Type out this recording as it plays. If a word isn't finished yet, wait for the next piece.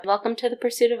Welcome to the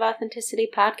Pursuit of Authenticity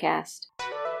podcast.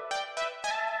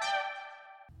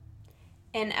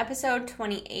 In episode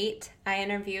 28, I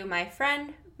interview my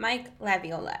friend, Mike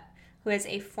Laviolette, who is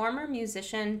a former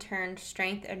musician turned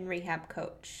strength and rehab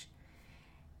coach.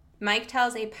 Mike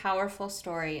tells a powerful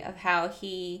story of how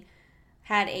he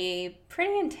had a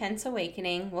pretty intense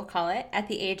awakening, we'll call it, at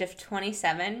the age of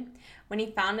 27 when he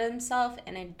found himself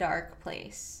in a dark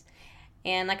place.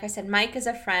 And like I said, Mike is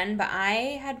a friend, but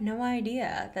I had no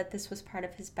idea that this was part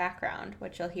of his background,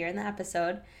 which you'll hear in the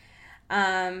episode.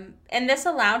 And this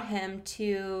allowed him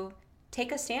to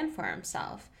take a stand for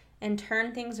himself and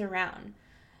turn things around.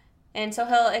 And so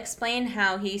he'll explain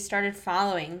how he started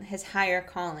following his higher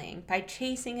calling by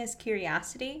chasing his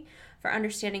curiosity for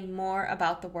understanding more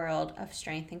about the world of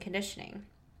strength and conditioning.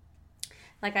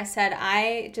 Like I said,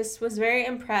 I just was very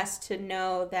impressed to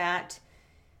know that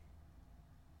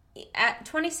at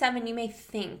 27, you may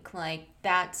think like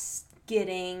that's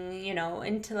getting,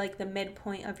 into like the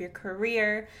midpoint of your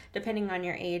career, depending on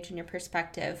your age and your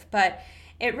perspective. But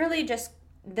it really just,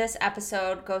 this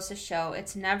episode goes to show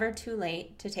it's never too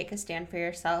late to take a stand for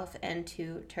yourself and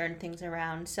to turn things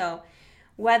around. So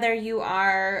whether you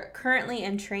are currently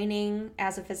in training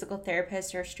as a physical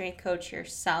therapist or strength coach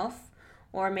yourself,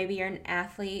 or maybe you're an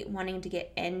athlete wanting to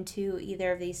get into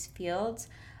either of these fields,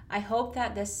 I hope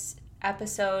that this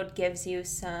episode gives you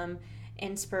some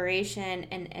inspiration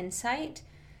and insight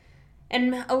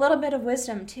and a little bit of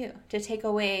wisdom too to take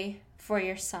away for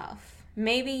yourself.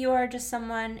 Maybe you are just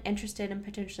someone interested in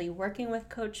potentially working with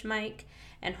Coach Mike,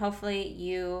 and hopefully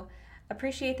you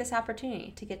appreciate this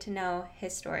opportunity to get to know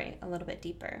his story a little bit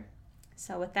deeper.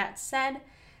 So with that said,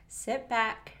 sit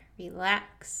back,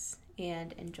 relax,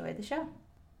 and enjoy the show.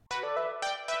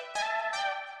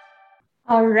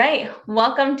 All right.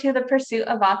 Welcome to the Pursuit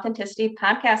of Authenticity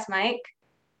podcast, Mike.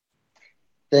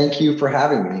 Thank you for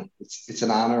having me. It's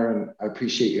an honor, and I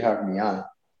appreciate you having me on.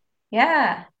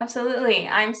 Yeah, absolutely.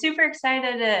 I'm super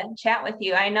excited to chat with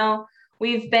you. I know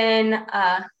we've been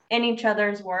in each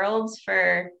other's worlds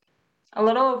for a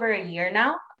little over a year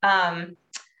now.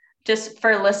 Just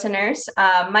for listeners,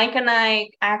 Mike and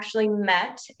I actually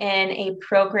met in a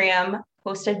program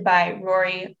hosted by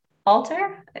Rory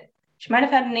Alter. She might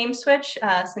have had a name switch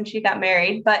since she got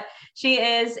married, but she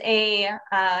is a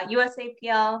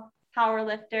USAPL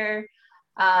powerlifter,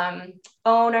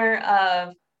 owner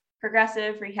of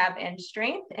Progressive Rehab and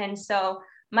Strength. And so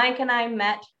Mike and I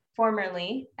met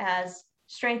formerly as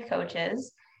strength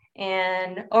coaches.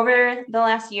 And over the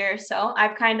last year or so,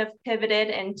 I've kind of pivoted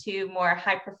into more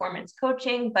high performance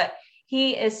coaching, but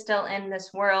he is still in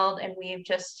this world, and we've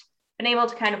just been able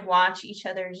to kind of watch each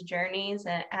other's journeys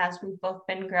as we've both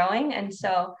been growing. And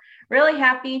so really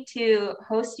happy to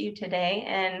host you today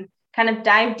and kind of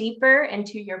dive deeper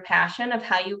into your passion of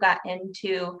how you got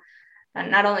into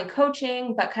not only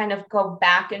coaching, but kind of go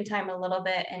back in time a little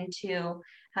bit into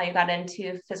how you got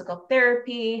into physical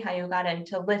therapy, how you got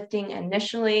into lifting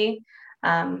initially.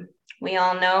 We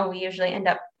all know we usually end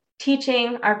up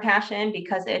teaching our passion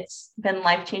because it's been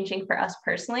life-changing for us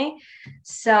personally.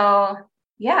 So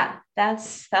yeah,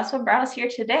 that's what brought us here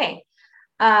today.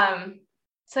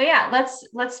 So yeah,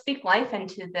 let's speak life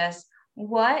into this.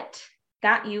 What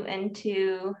got you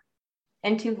into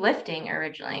lifting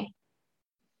originally?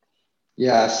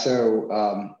 Yeah,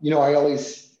 so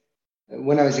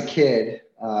when I was a kid,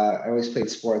 I always played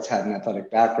sports, had an athletic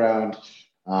background.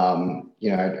 I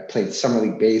played summer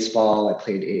league baseball. I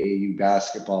played AAU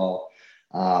basketball.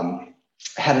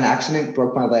 Had an accident,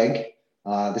 broke my leg.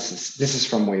 This is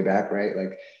from way back, right?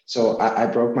 So I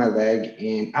broke my leg,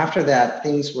 and after that,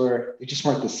 they just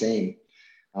weren't the same.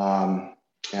 And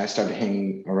I started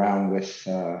hanging around with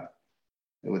the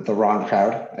wrong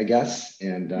crowd, I guess.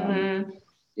 And I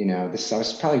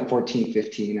was probably 14,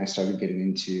 15. I started getting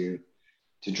into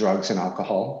drugs and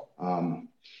alcohol,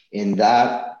 and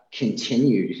that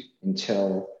continued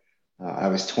until I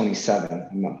was 27.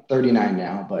 I'm 39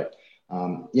 now, but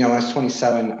when I was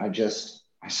 27,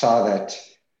 I saw that,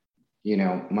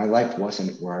 my life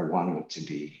wasn't where I wanted it to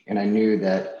be. And I knew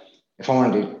that if I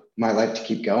wanted my life to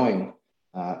keep going,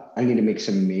 I need to make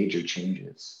some major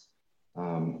changes.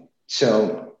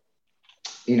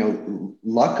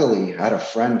 Luckily I had a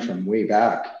friend from way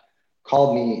back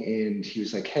called me, and he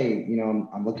was like, hey,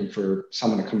 I'm looking for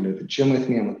someone to come to the gym with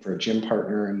me. I'm looking for a gym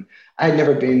partner. And I had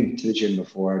never been to the gym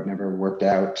before. I'd never worked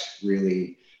out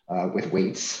really with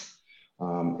weights.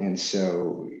 And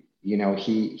so,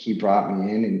 he brought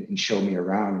me in and showed me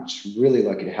around. I'm just really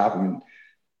lucky to have him. And,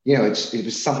 it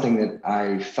was something that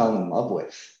I fell in love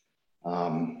with.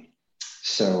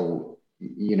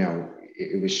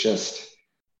 It was just,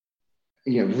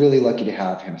 really lucky to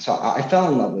have him. So I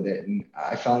fell in love with it, and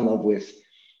I fell in love with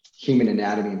human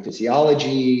anatomy and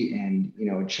physiology, and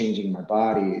changing my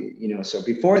body. So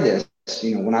before this,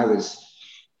 when I was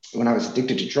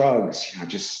addicted to drugs,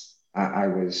 I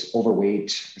was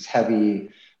overweight, I was heavy,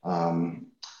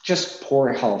 just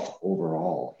poor health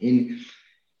overall. And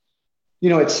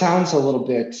it sounds a little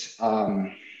bit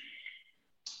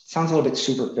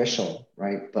superficial,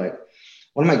 right? But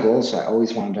one of my goals, I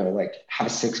always wanted to like have a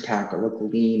six pack or look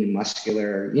lean and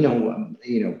muscular,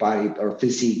 body or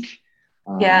physique,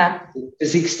 Yeah.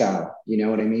 physique style. You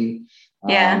know what I mean?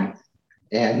 Yeah.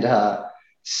 And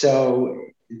so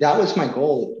that was my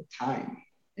goal at the time.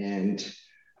 And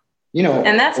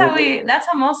And that's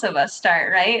how most of us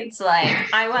start, right? It's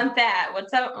like, I want that.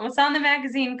 What's on the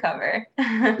magazine cover?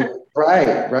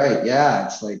 right, yeah,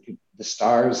 it's like the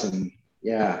stars, and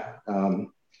yeah, and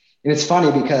it's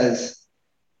funny because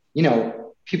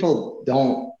people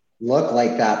don't look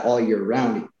like that all year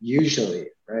round usually,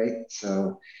 right?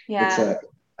 So it's Yeah.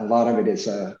 a lot of it is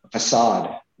a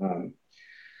facade.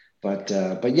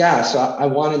 But yeah, so I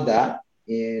wanted that,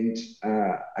 and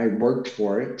I worked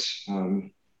for it,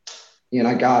 and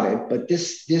I got it. But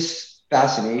this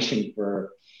fascination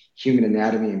for human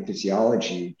anatomy and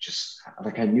physiology, just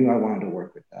like I knew I wanted to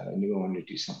work with that. I knew I wanted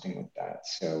to do something with that.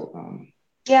 So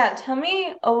Yeah. Tell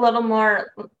me a little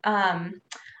more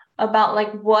about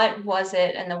like what was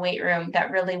it in the weight room that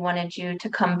really wanted you to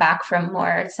come back from more?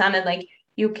 It sounded like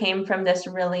you came from this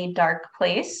really dark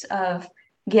place of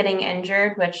getting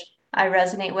injured, which I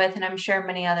resonate with, and I'm sure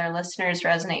many other listeners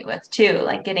resonate with too.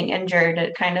 Like getting injured,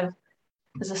 it kind of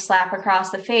is a slap across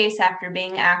the face after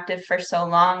being active for so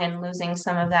long and losing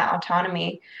some of that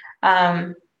autonomy.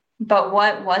 Um, but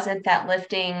what was it that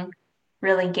lifting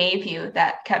really gave you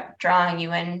that kept drawing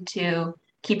you in to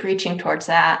keep reaching towards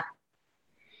that?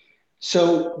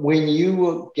 so when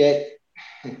your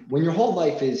whole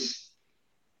life is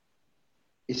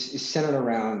centered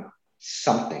around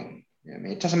something. I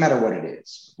mean, it doesn't matter what it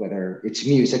is, whether it's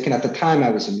music. And at the time, I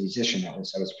was a musician. I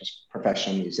was a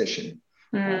professional musician,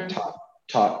 Mm.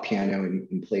 taught piano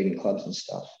and played in clubs and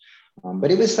stuff.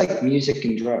 But it was like music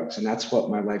and drugs, and that's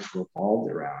what my life revolved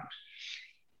around.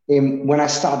 And when I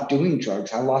stopped doing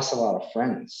drugs, I lost a lot of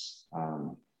friends.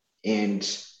 And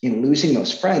in losing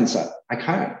those friends, I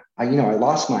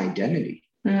lost my identity.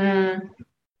 Mm.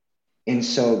 And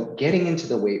so getting into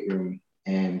the weight room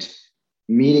and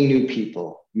meeting new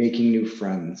people, making new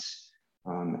friends,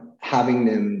 having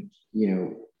them,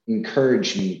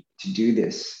 encourage me to do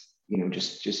this,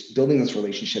 just building those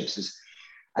relationships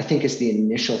I think is the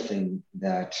initial thing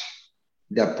that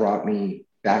brought me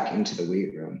back into the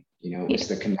weight room. It was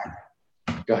the connect.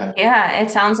 Go ahead. Yeah,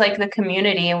 it sounds like the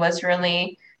community was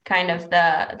really kind of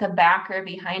the backer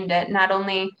behind it. Not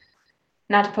only,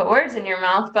 not to put words in your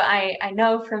mouth, but I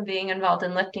know from being involved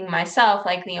in lifting myself,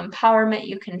 like the empowerment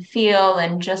you can feel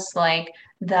and just like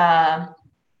the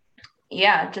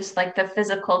yeah, just like the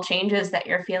physical changes that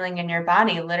you're feeling in your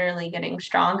body, literally getting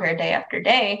stronger day after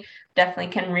day, definitely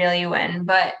can reel you in.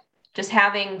 But just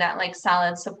having that like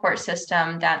solid support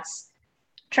system that's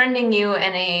trending you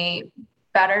in a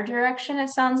better direction, it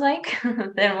sounds like,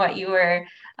 than what you were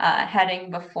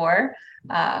heading before,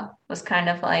 was kind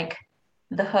of like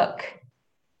the hook.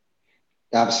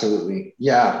 Absolutely.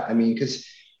 Yeah. I mean, because,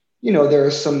 you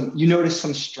notice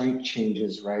some strength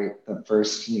changes, right? At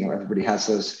first, everybody has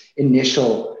those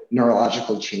initial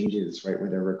neurological changes, right?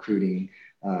 Where they're recruiting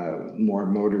more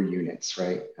motor units,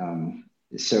 right?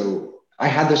 So I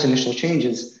had those initial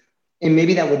changes, and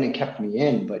maybe that wouldn't have kept me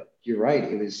in, but you're right.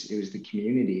 It was the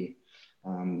community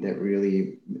that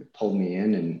really pulled me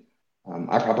in, and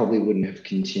I probably wouldn't have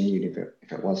continued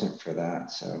if it wasn't for that.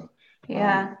 So,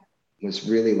 Yeah. um, was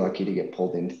really lucky to get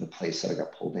pulled into the place that I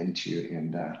got pulled into.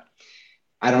 And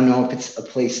I don't know if it's a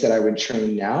place that I would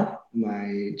train now.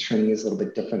 My training is a little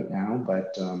bit different now,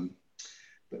 but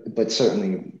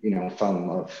certainly, fell in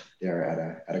love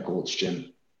there at a Gold's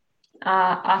Gym.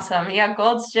 Awesome. Yeah,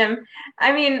 Gold's Gym.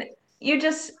 I mean, you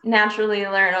just naturally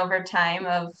learn over time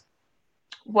of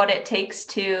what it takes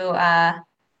to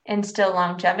instill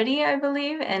longevity, I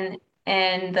believe, in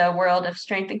the world of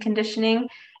strength and conditioning.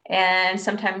 And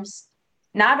sometimes,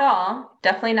 not all,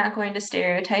 definitely not going to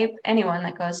stereotype anyone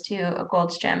that goes to a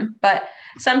Gold's Gym, but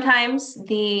sometimes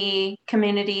the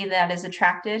community that is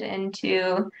attracted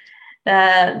into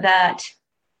that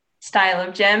style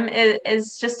of gym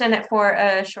is just in it for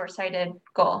a short-sighted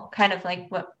goal, kind of like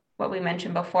what we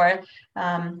mentioned before,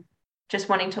 just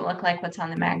wanting to look like what's on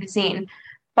the magazine.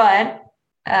 But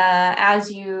as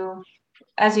you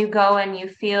go and you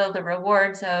feel the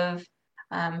rewards of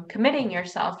committing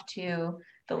yourself to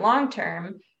the long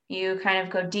term, you kind of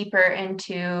go deeper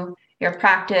into your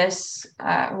practice,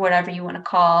 whatever you want to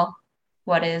call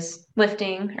what is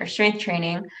lifting or strength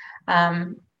training.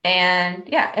 And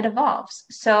yeah, it evolves.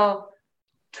 So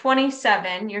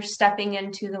 27, you're stepping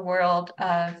into the world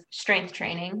of strength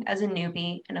training as a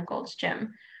newbie in a Gold's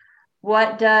Gym.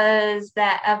 What does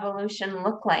that evolution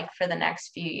look like for the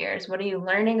next few years? What are you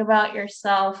learning about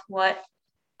yourself?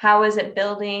 How is it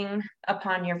building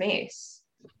upon your base?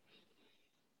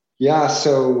 Yeah.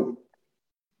 So,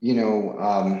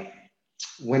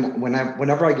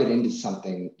 whenever I get into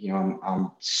something,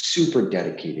 I'm super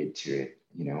dedicated to it.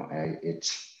 I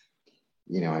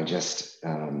guess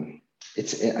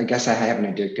I have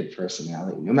an addictive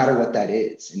personality, no matter what that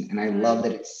is. And I love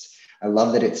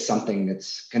that it's something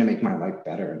that's going to make my life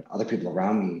better and other people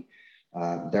around me,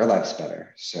 their lives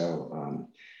better. So,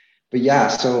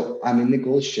 so I'm in the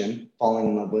Gold's Gym, falling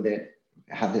in love with it,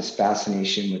 have this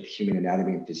fascination with human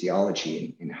anatomy and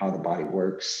physiology and how the body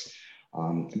works.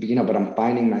 But I'm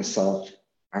finding myself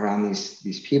around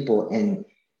these people, and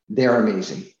they're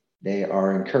amazing. They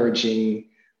are encouraging.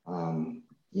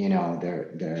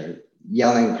 They're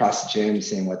yelling across the gym,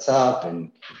 saying "What's up?"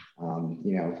 and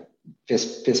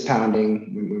fist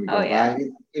pounding when we go by,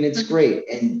 and it's great.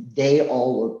 And they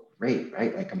all look great,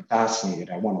 right? Like, I'm fascinated.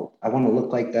 I want to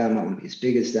look like them. I want to be as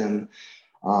big as them.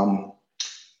 And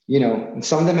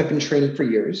some of them have been training for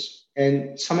years,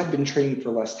 and some have been training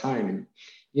for less time.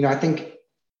 And I think,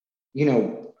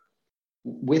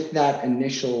 with that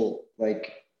initial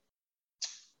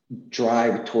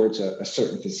drive towards a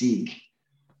certain physique,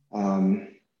 I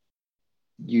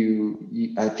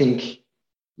think,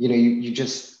 you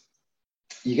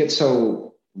get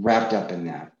so wrapped up in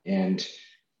that, and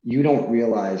you don't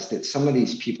realize that some of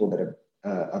these people that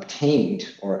have attained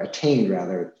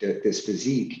rather this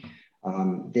physique,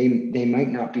 they might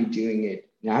not be doing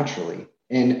it naturally.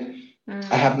 And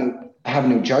I have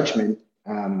no judgment,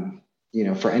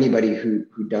 for anybody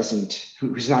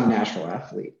who's not a natural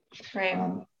athlete. Right.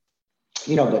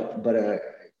 But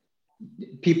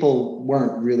people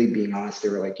weren't really being honest. They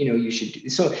were like, you should do.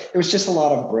 So there was just a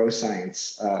lot of bro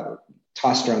science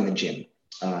tossed around the gym.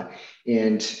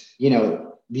 And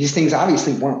these things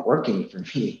obviously weren't working for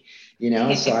me,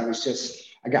 so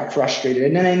I got frustrated.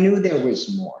 And then I knew there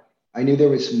was more. I knew there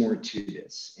was more to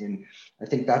this. And I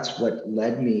think that's what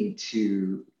led me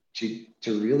to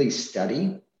really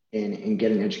study and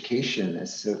get an education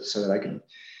so that I could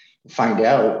find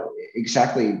out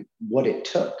exactly what it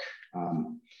took.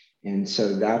 And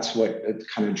so that's what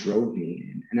kind of drove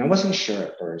me. And I wasn't sure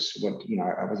at first I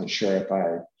wasn't sure if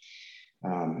I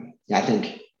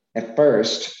think at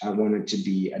first I wanted to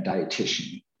be a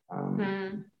dietitian.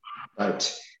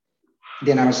 But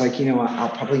then I was like, I'll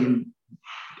probably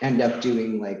end up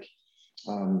doing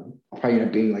I'll probably end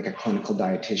up being like a clinical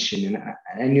dietitian. And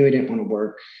I knew I didn't want to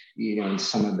work, in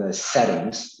some of the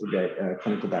settings that a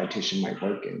clinical dietitian might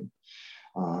work in.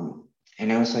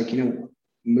 And I was like,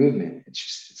 movement,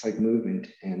 it's like movement.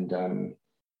 And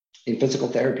physical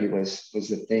therapy was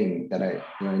the thing that I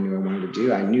knew I wanted to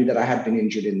do. I knew that I had been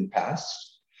injured in the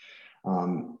past.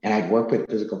 And I'd worked with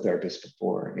physical therapists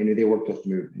before. I knew they worked with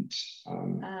movement.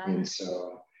 And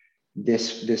so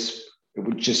this it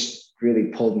would just really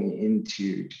pulled me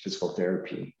into physical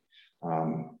therapy.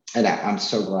 And I'm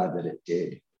so glad that it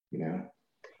did,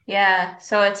 Yeah.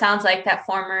 So it sounds like that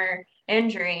former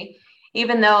injury,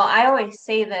 even though I always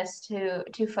say this to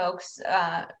folks,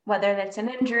 whether that's an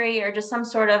injury or just some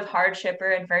sort of hardship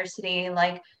or adversity,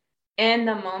 like, in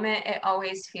the moment, it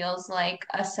always feels like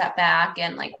a setback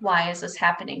and like, why is this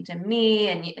happening to me?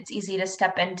 And it's easy to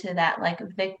step into that like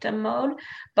victim mode.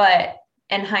 But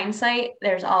in hindsight,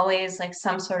 there's always like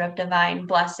some sort of divine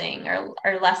blessing or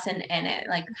lesson in it.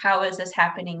 Like, how is this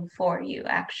happening for you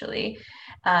actually?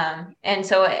 And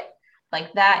so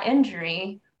like that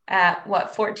injury at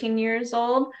 14 years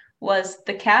old was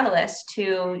the catalyst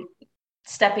to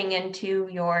stepping into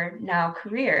your now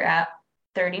career at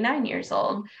 39 years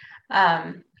old.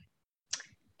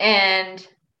 And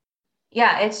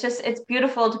yeah, it's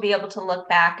beautiful to be able to look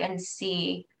back and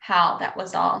see how that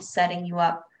was all setting you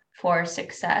up for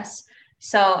success.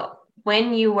 So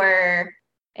when you were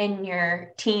in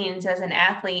your teens as an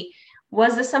athlete,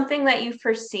 was this something that you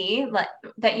foresaw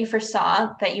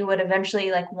that you would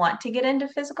eventually like want to get into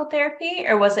physical therapy,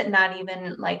 or was it not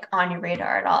even like on your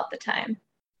radar at all at the time?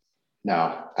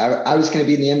 No, I was going to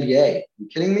be in the NBA. Are you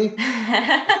kidding me?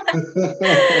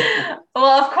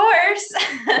 Well, of course.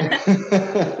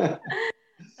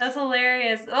 That's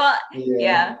hilarious. Well,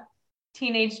 yeah.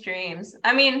 Teenage dreams.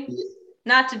 I mean,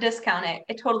 not to discount it.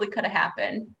 It totally could have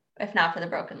happened if not for the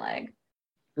broken leg.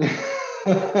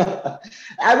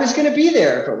 I was going to be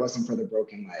there if it wasn't for the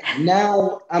broken leg.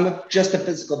 Now just a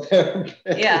physical therapist.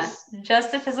 Yeah,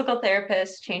 just a physical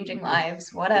therapist changing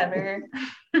lives, whatever.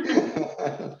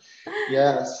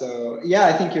 Yeah. So yeah,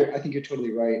 I think you're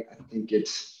totally right. I think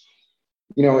it's,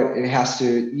 it has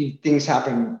to, things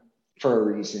happen for a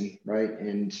reason, right?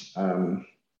 And,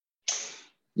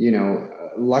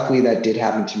 luckily that did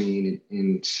happen to me,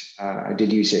 and I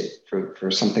did use it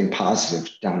for something positive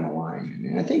down the line.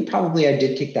 And I think probably I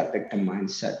did take that victim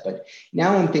mindset, but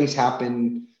now when things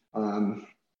happen,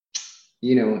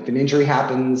 if an injury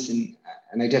happens, and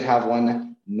I did have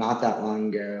one not that long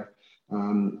ago,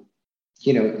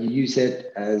 you use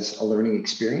it as a learning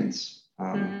experience,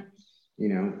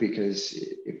 because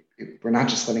if we're not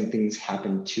just letting things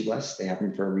happen to us, they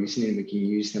happen for a reason, and we can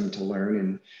use them to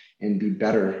learn and be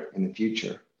better in the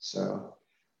future. So,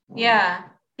 yeah,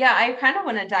 I kind of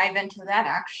want to dive into that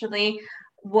actually.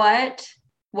 What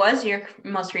was your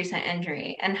most recent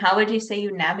injury, and how would you say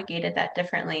you navigated that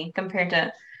differently compared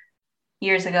to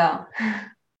years ago?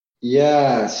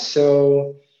 Yeah.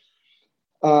 So,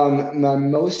 my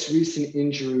most recent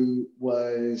injury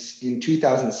was in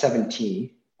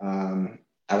 2017.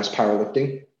 I was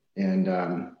powerlifting, and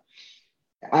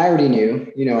I already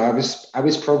knew, I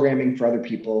was programming for other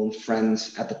people,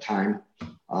 friends at the time.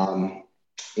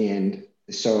 And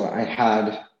so I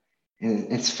had,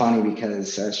 and it's funny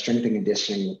because strength and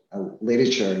conditioning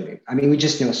literature, I mean, we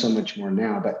just know so much more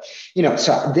now, but,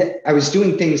 I was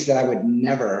doing things that I would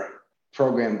never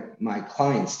program my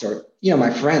clients or,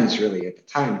 my friends really at the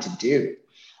time to do.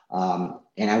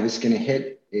 And I was going to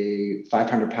hit a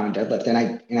 500-pound deadlift, and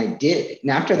I did.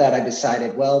 And after that, I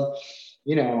decided, well,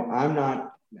 I'm not,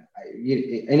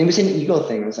 and it was an ego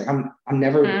thing. I was like, I'm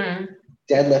never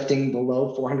deadlifting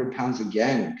below 400 pounds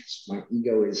again, because my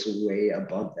ego is way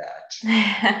above that.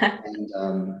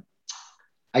 And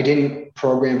I didn't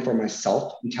program for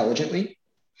myself intelligently,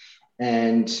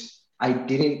 and I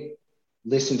didn't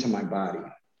listen to my body.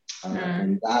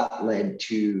 And that led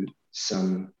to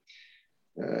some,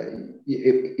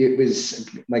 it was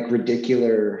like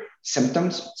ridiculous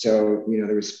symptoms. So,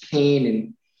 there was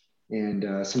pain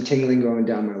and some tingling going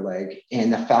down my leg.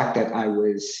 And the fact that I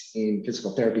was in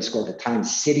physical therapy school at the time,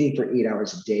 sitting for 8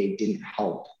 hours a day didn't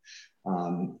help.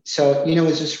 So, it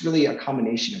was just really a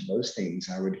combination of those things.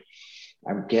 I would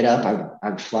get up, I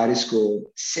would fly to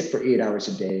school, sit for 8 hours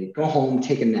a day, go home,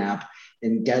 take a nap,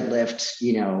 and deadlift,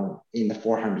 in the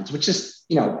 400s, which is,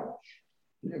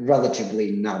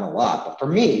 relatively not a lot. But for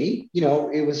me,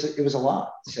 it was a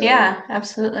lot. So, yeah,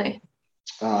 absolutely.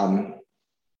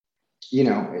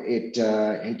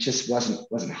 It just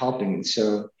wasn't helping. And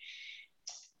so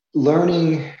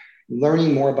learning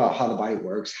more about how the body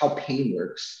works, how pain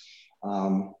works,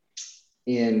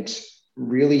 and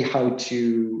really how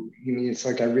to, it's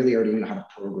like I really already knew how to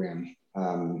program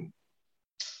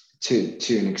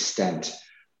to an extent.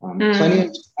 I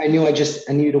knew I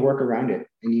needed to work around it.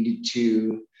 I needed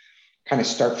to kind of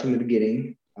start from the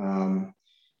beginning,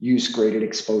 use graded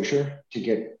exposure to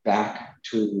get back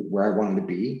to where I wanted to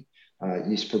be.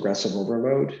 Use progressive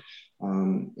overload,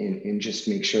 and just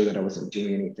make sure that I wasn't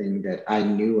doing anything that I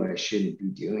knew I shouldn't be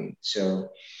doing.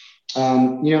 So,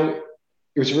 it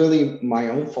was really my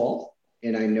own fault,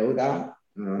 and I know that.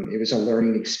 It was a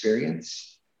learning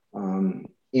experience,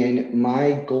 and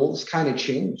my goals kind of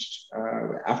changed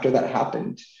after that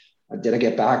happened. Did I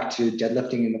get back to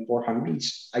deadlifting in the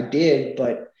 400s? I did,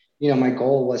 but my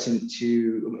goal wasn't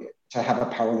to have a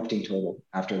powerlifting total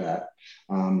after that.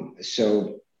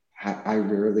 So I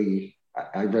rarely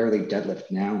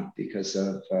deadlift now because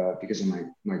of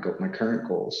my current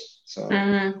goals. So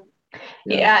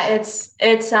yeah, it's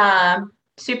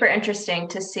super interesting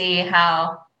to see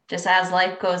how just as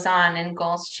life goes on and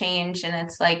goals change, and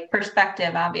it's like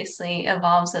perspective obviously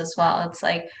evolves as well. It's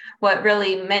like what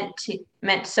really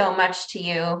meant so much to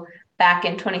you back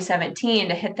in 2017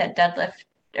 to hit that deadlift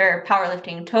or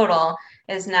powerlifting total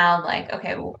is now like,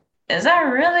 okay, well, is that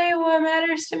really what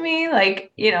matters to me?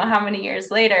 Like, how many years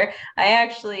later, I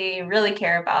actually really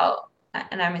care about,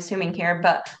 and I'm assuming here,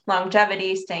 but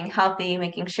longevity, staying healthy,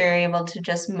 making sure you're able to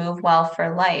just move well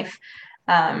for life.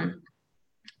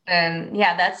 And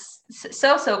yeah, that's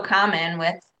so common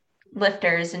with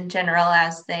lifters in general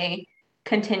as they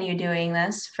continue doing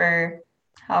this for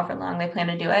however long they plan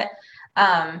to do it.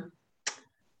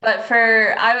 But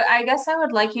I guess I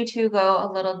would like you to go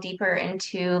a little deeper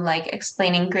into like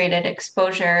explaining graded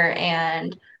exposure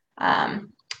and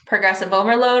progressive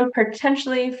overload,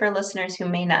 potentially for listeners who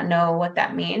may not know what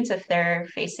that means if they're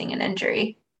facing an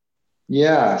injury.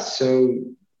 Yeah, so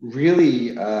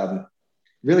really,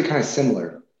 really kind of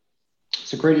similar.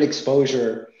 So graded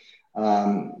exposure,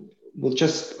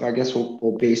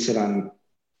 we'll base it on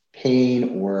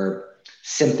pain or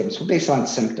symptoms. We'll base it on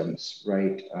symptoms,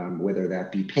 right? Whether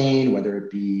that be pain, whether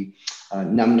it be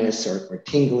numbness or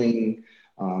tingling,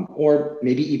 or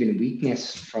maybe even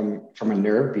weakness from a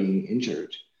nerve being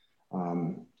injured.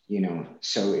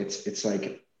 So it's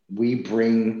like we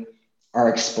bring our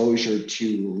exposure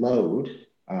to load,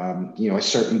 a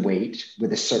certain weight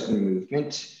with a certain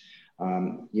movement.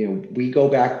 We go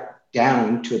back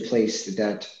down to a place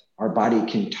that our body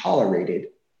can tolerate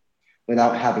it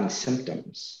without having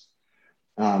symptoms.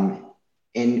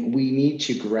 And we need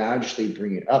to gradually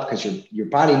bring it up because your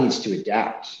body needs to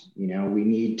adapt. We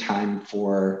need time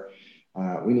for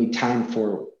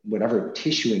whatever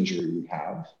tissue injury we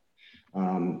have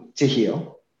to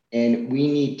heal. And we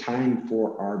need time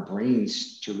for our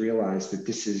brains to realize that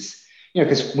this is,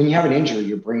 because when you have an injury,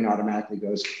 your brain automatically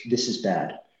goes, this is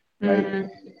bad, right? Mm-hmm.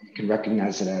 And you can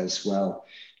recognize it as, well,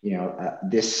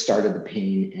 this started the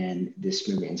pain and this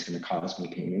movement is going to cause me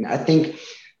pain. And I think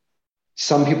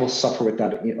some people suffer with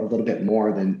that a little bit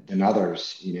more than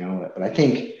others, but I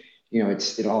think,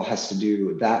 it all has to do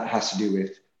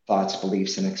with thoughts,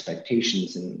 beliefs, and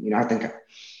expectations. And, I think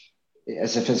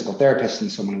as a physical therapist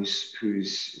and someone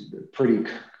who's pretty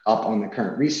up on the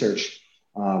current research,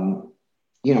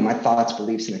 my thoughts,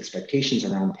 beliefs, and expectations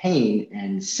around pain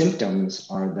and symptoms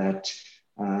are that,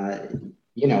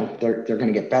 they're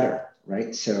going to get better,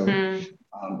 right? So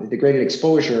the graded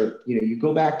exposure, you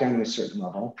go back down to a certain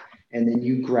level, and then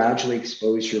you gradually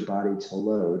expose your body to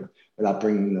load without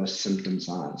bringing those symptoms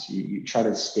on. So you try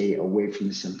to stay away from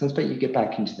the symptoms, but you get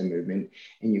back into the movement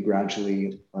and you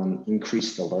gradually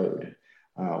increase the load,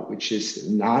 which is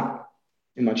not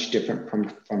much different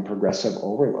from progressive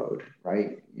overload,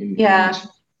 right? And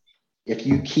if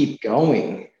you keep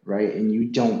going, right, and you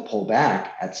don't pull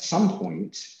back, at some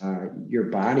point, your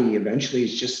body eventually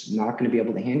is just not going to be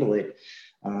able to handle it.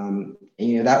 And,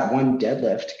 that one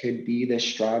deadlift could be the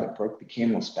straw that broke the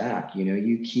camel's back.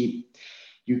 You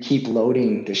keep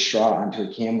loading the straw onto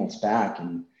a camel's back,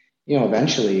 and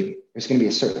eventually there's going to be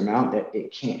a certain amount that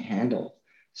it can't handle.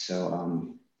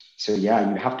 So you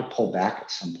have to pull back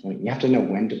at some point. You have to know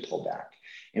when to pull back,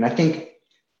 and I think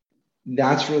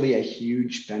that's really a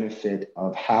huge benefit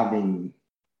of having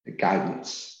the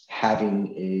guidance,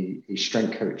 having a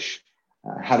strength coach,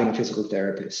 having a physical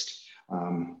therapist.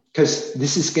 Because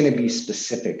this is going to be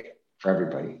specific for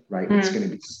everybody, right? It's going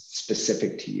to be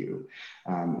specific to you.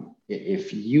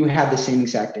 If you have the same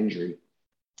exact injury,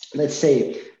 let's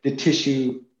say the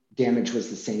tissue damage was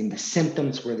the same, the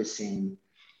symptoms were the same,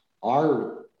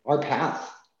 our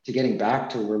path to getting back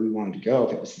to where we wanted to go,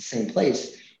 if it was the same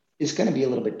place, is going to be a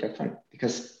little bit different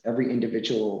because every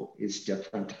individual is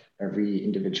different. Every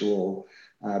individual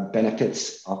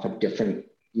benefits off a different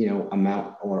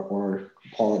amount or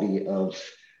quality of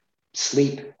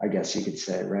sleep, I guess you could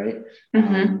say, right?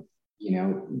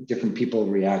 Mm-hmm. Different people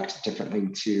react differently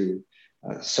to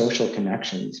social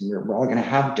connections, and we're all going to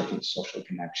have different social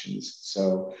connections.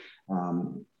 So,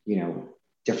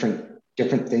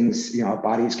 different things, our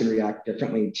body's going to react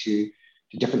differently to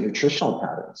different nutritional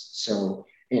patterns. So,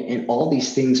 and all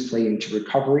these things play into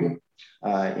recovery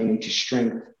and into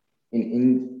strength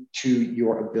and into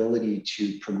your ability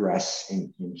to progress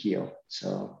and heal.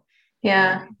 So,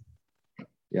 yeah,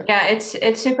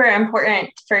 it's super important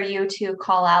for you to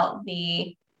call out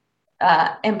the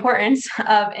importance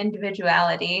of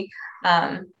individuality,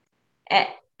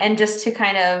 and just to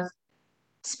kind of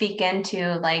speak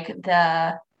into like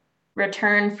the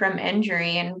return from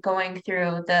injury and going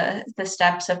through the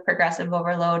steps of progressive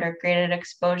overload or graded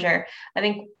exposure. I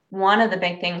think one of the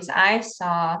big things I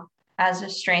saw as a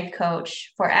strength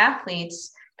coach for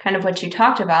athletes, kind of what you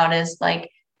talked about, is like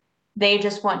they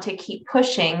just want to keep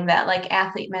pushing that like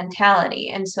athlete mentality.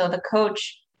 And so the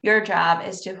coach, your job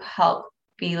is to help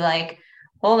be like,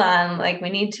 hold on, like we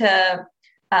need to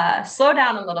slow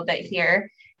down a little bit here.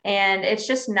 And it's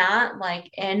just not like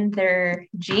in their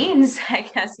genes, I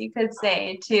guess you could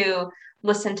say, to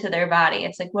listen to their body.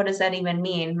 It's like, what does that even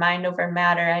mean? Mind over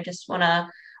matter. I just want to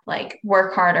like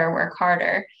work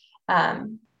harder.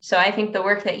 So I think the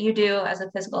work that you do as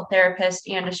a physical therapist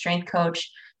and a strength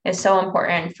coach is so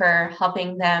important for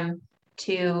helping them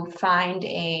to find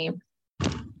a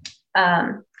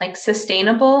like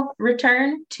sustainable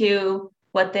return to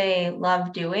what they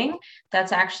love doing.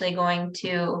 That's actually going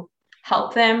to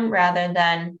help them rather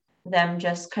than them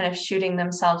just kind of shooting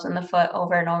themselves in the foot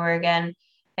over and over again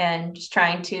and just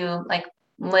trying to like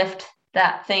lift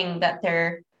that thing that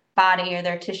their body or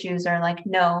their tissues are like,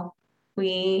 no,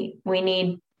 we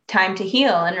need time to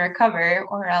heal and recover,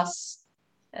 or else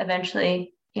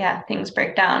eventually, things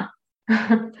break down.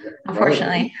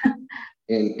 Unfortunately. Right.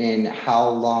 and how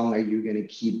long are you going to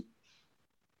keep,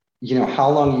 how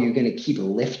long are you going to keep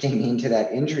lifting into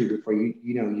that injury before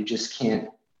you just can't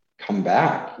come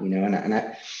back, and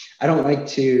I don't like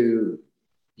to,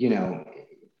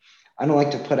 I don't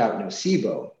like to put out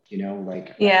nocebo,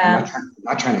 like Yeah. I'm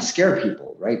not trying to scare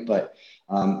people, right? But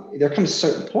there comes a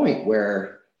certain point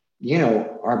where,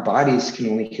 our bodies can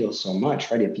only heal so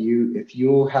much, right? If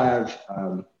you have,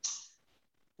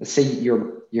 let's say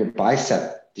your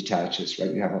bicep detaches,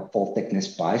 right? You have a full thickness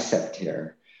bicep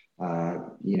tear,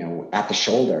 at the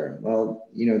shoulder. Well,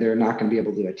 they're not going to be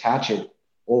able to attach it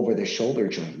over the shoulder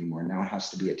joint anymore. Now it has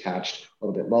to be attached a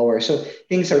little bit lower. So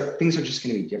things are just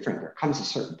going to be different. There comes a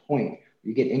certain point where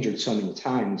you get injured so many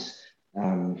times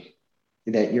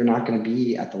that you're not going to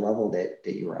be at the level that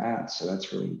you were at. So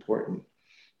that's really important.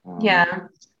 Yeah.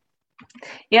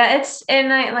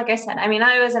 Like I said, I mean,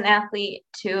 I was an athlete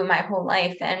too my whole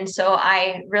life. And so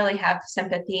I really have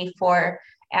sympathy for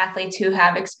athletes who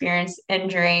have experienced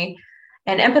injury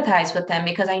and empathize with them,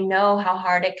 because I know how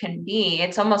hard it can be.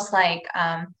 It's almost like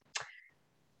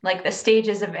the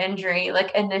stages of injury.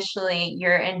 Like initially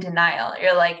you're in denial.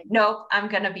 You're like, nope, I'm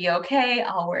going to be okay.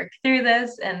 I'll work through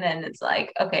this. And then it's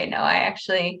like, okay, no,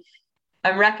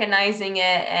 I'm recognizing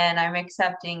it and I'm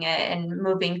accepting it and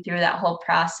moving through that whole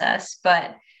process.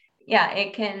 But yeah,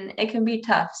 it can be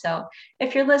tough. So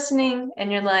if you're listening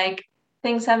and you're like,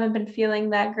 things haven't been feeling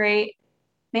that great,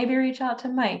 maybe reach out to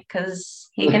Mike, because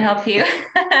he can help you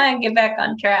get back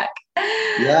on track.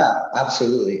 Yeah,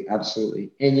 absolutely.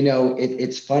 Absolutely. And,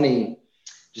 it's funny,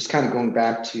 just kind of going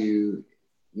back to,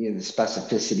 the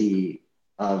specificity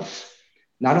of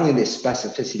not only the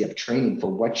specificity of training for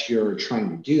what you're trying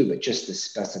to do, but just the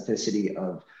specificity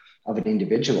of an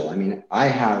individual. I mean, I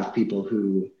have people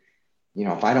who,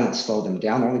 if I don't slow them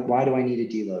down, they're like, why do I need a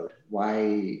deload?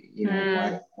 Why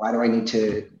do I need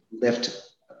to lift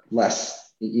less,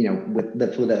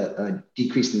 with a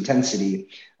decreased intensity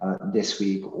this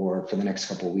week or for the next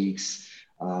couple of weeks?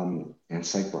 And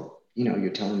it's like, well,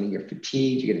 you're telling me you're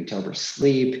fatigued, you're getting terrible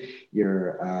sleep,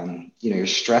 you're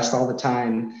stressed all the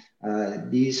time.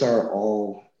 These are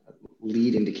all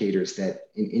lead indicators that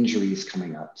an injury is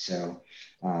coming up. So,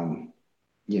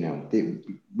 we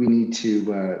need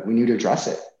to address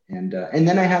it. And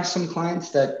then I have some clients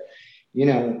that,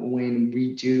 when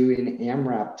we do an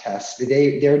AMRAP test,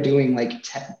 they're doing like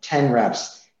 10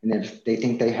 reps, and if they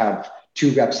think they have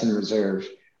 2 reps in reserve,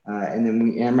 and then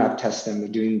we AMRAP test them, we're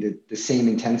doing the same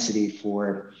intensity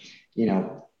for,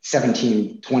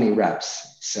 17, 20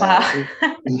 reps. So Wow.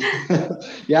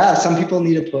 yeah, some people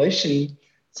need a push and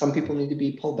some people need to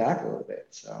be pulled back a little bit.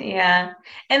 So Yeah.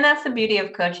 And that's the beauty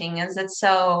of coaching, is it's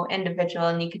so individual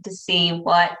and you get to see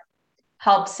what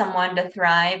helps someone to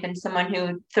thrive, and someone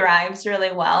who thrives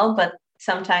really well, but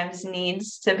sometimes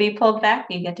needs to be pulled back.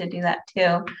 You get to do that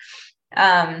too.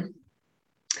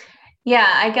 Yeah,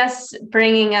 I guess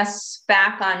bringing us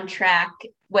back on track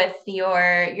with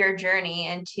your journey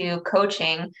into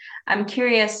coaching, I'm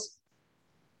curious,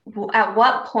 at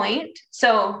what point,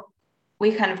 so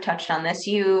we kind of touched on this,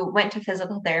 you went to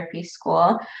physical therapy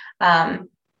school. Um,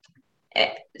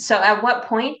 so at what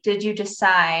point did you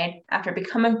decide, after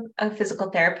becoming a physical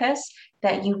therapist,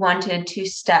 that you wanted to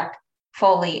step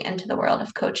fully into the world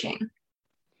of coaching?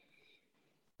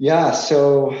 yeah,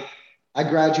 so I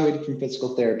graduated from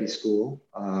physical therapy school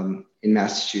in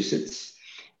Massachusetts,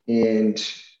 and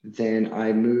then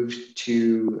I moved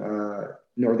to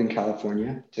Northern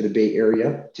California, to the Bay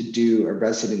Area, to do a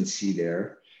residency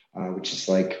there, which is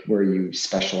like where you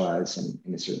specialize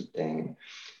in a certain thing.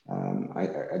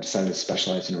 I decided to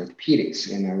specialize in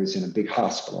orthopedics, and I was in a big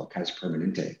hospital, Kaiser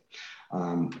Permanente.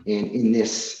 And in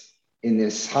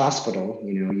this hospital,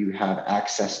 you have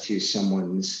access to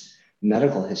someone's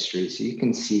medical history, so you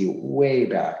can see way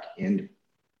back. And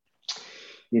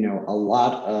a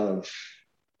lot of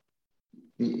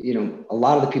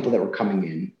the people that were coming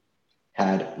in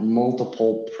had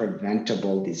multiple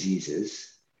preventable diseases,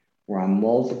 were on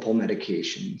multiple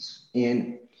medications.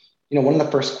 And one of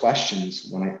the first questions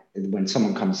when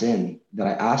someone comes in that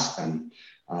I ask them,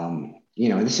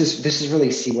 this is really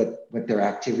see what their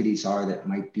activities are that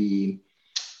might be,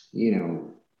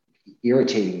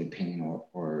 irritating the pain,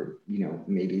 or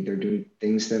maybe they're doing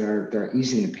things that are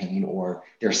easing the pain, or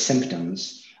their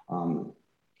symptoms. And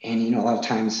a lot of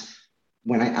times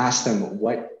when I asked them,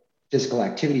 what physical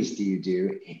activities do you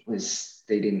do, it was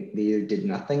they either did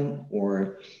nothing,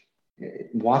 or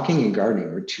walking and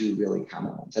gardening were 2 really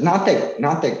common ones. And not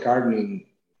that gardening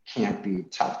can't be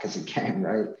tough, because it can,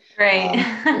 right? Right.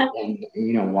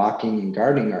 And walking and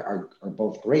gardening are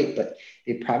both great, but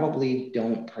they probably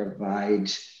don't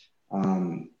provide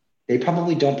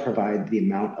the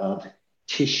amount of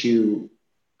tissue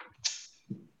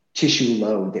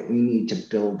load that we need to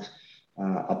build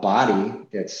a body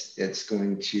that's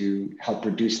going to help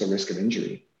reduce the risk of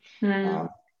injury.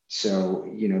 So,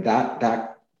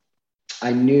 that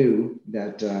I knew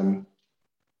that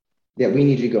that we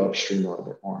needed to go upstream a little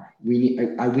bit more.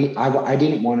 I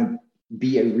didn't want to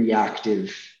be a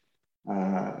reactive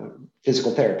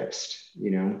physical therapist.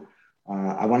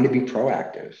 I wanted to be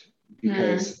proactive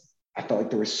because I felt like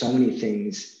there were so many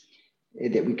things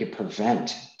that we could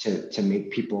prevent to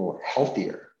make people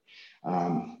healthier.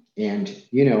 And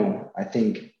I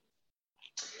think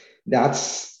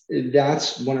that's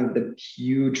one of the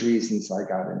huge reasons I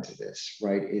got into this,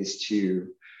 right? Is to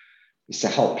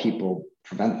help people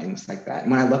prevent things like that.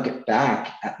 And when I look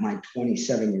back at my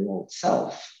 27-year-old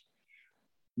self,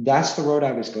 that's the road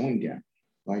I was going down.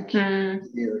 Like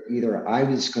either I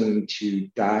was going to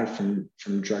die from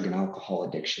drug and alcohol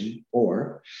addiction,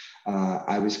 or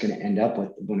I was going to end up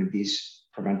with one of these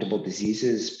preventable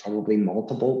diseases, probably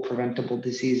multiple preventable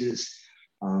diseases.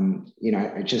 I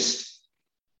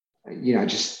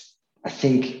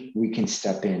think we can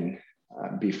step in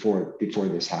before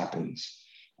this happens.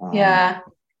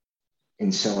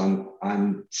 And so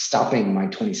I'm stopping my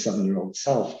 27-year-old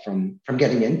self from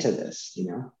getting into this,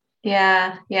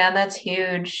 Yeah, that's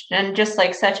huge. And just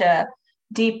like such a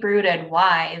deep-rooted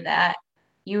why that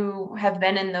you have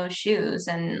been in those shoes,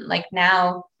 and like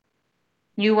now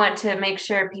you want to make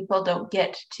sure people don't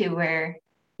get to where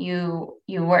you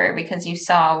were because you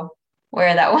saw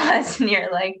where that was and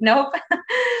you're like, nope.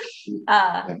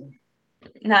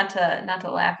 Not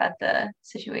to laugh at the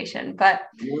situation, but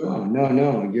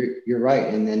no, you're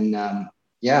right. And then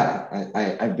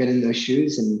I've been in those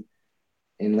shoes, and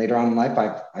later on in life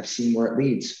I've seen where it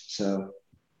leads. So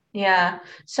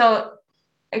so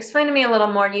explain to me a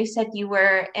little more. You said you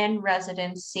were in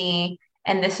residency,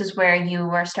 and this is where you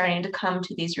were starting to come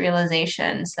to these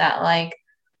realizations that like,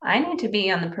 I need to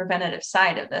be on the preventative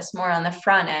side of this, more on the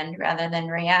front end rather than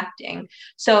reacting.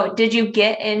 So did you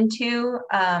get into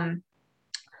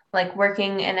like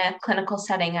working in a clinical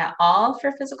setting at all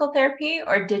for physical therapy,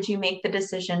 or did you make the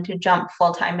decision to jump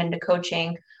full-time into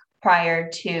coaching prior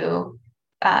to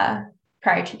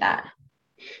that?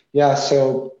 Yeah,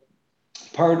 so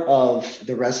part of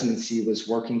the residency was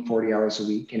working 40 hours a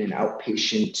week in an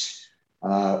outpatient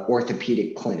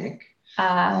orthopedic clinic.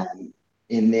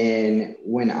 And then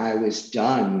when I was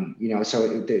done,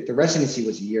 so the residency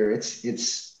was a year.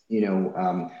 It's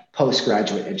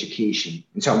postgraduate education.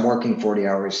 And so I'm working 40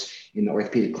 hours in the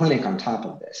orthopedic clinic on top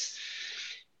of this.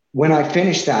 When I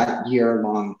finished that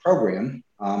year-long program,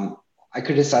 I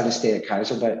could decide to stay at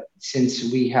Kaiser, but since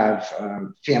we have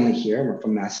family here, we're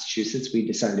from Massachusetts, we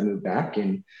decided to move back.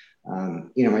 And,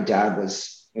 my dad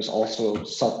was also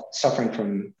suffering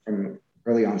from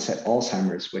early onset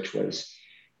Alzheimer's, which was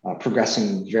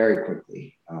progressing very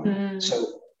quickly.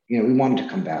 So, we wanted to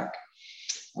come back.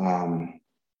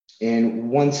 And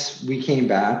once we came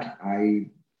back, I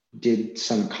did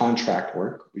some contract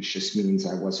work, which just means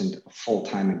I wasn't a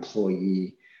full-time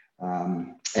employee.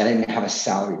 And I didn't have a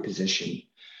salary position.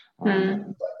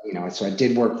 But, so I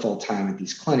did work full-time at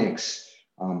these clinics,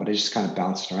 but I just kind of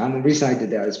bounced around. The reason I did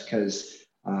that is because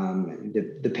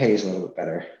the pay is a little bit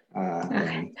better.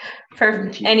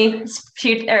 For any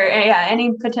future,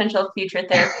 any potential future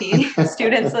therapy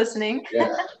students listening.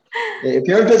 Yeah. If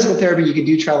you're in physical therapy, you can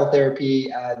do travel therapy.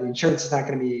 The insurance is not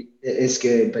going to be as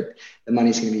good, but the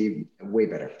money's going to be way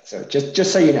better. So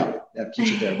just so you know, that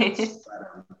future therapists.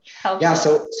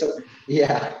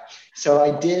 So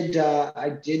I did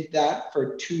that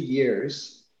for 2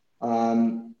 years,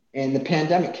 and the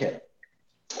pandemic hit.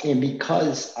 And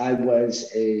because I was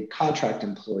a contract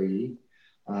employee,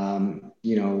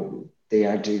 they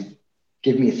had to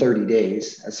give me 30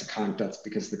 days as that's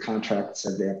because the contract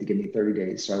said they have to give me 30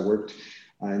 days. So I worked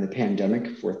in the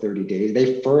pandemic for 30 days.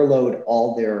 They furloughed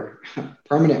all their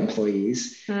permanent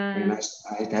employees, and I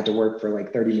had to work for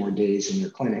like 30 more days in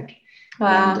their clinic.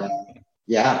 Wow.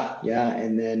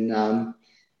 And then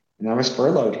and I was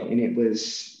furloughed, and it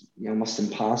was almost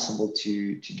impossible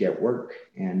to get work.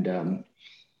 And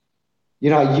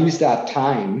I used that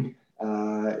time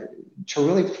to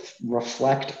really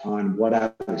reflect on what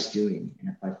I was doing and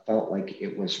if I felt like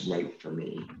it was right for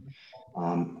me.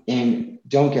 And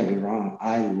don't get me wrong,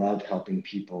 I love helping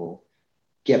people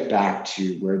get back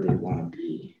to where they want to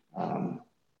be, and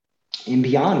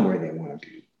beyond where they want to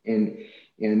be. And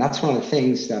that's one of the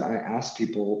things that I ask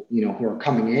people, who are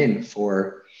coming in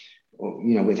for,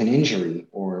 with an injury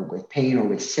or with pain or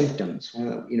with symptoms.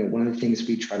 One of the things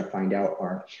we try to find out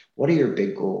are, what are your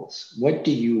big goals? What do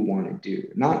you want to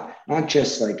do? Not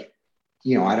just like,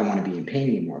 I don't want to be in pain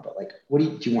anymore, but like,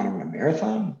 do you want to run a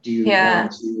marathon? Do you Yeah.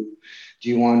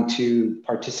 want to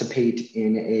participate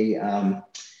in a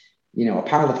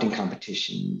powerlifting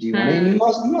competition? Do you want to? And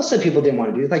most of the people didn't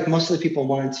want to do it. Like most of the people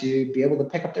wanted to be able to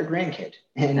pick up their grandkid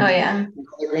and their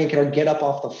grandkid or get up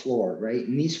off the floor, right?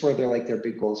 And these were their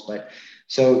big goals. But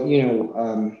so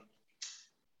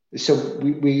so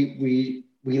we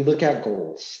look at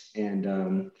goals, and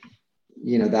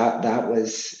that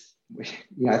was,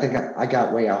 I think I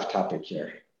got way off topic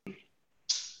here.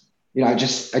 I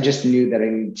just knew that I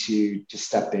needed to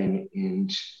step in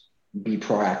and be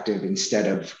proactive instead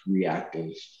of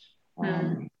reactive.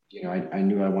 I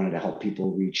knew I wanted to help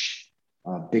people reach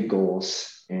big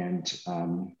goals, and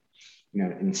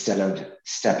instead of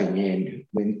stepping in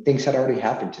when things had already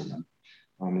happened to them.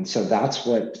 And so that's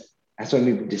what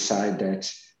made me decide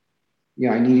that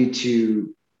I needed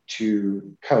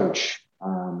to coach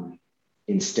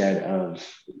instead of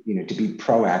to be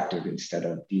proactive instead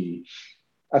of be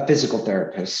a physical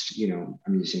therapist. I'm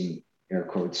using air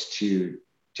quotes to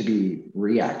be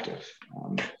reactive.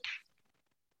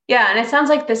 And it sounds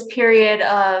like this period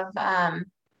of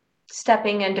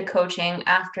stepping into coaching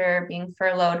after being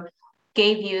furloughed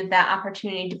gave you that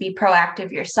opportunity to be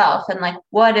proactive yourself, and like,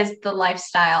 what is the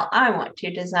lifestyle I want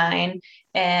to design,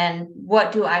 and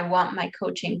what do I want my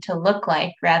coaching to look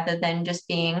like, rather than just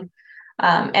being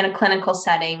in a clinical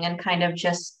setting and kind of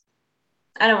just,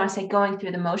 I don't want to say going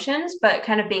through the motions, but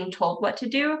kind of being told what to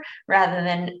do rather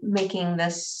than making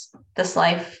this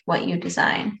life what you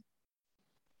design.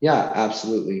 Yeah,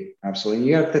 absolutely. Absolutely. And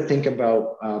you have to think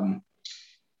about,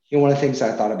 one of the things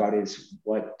I thought about is,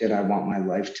 what did I want my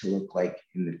life to look like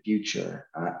in the future?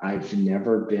 I've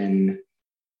never been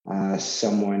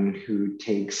someone who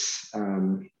takes, I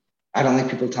don't like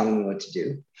people telling me what to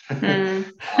do.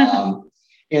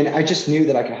 And I just knew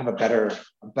that I could have a better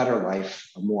life,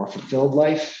 a more fulfilled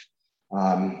life,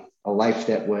 a life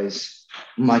that was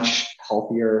much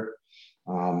healthier,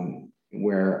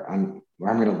 where I'm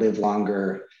going to live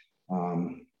longer,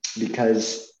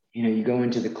 because you go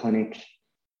into the clinic,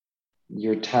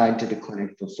 you're tied to the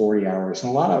clinic for 40 hours,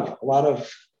 and a lot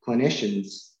of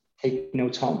clinicians take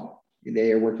notes home.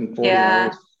 They are working 40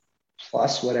 hours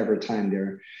plus whatever time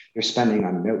they're spending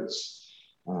on notes.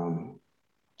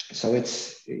 So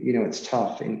it's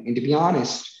tough, and to be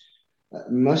honest,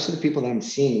 most of the people that I'm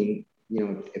seeing,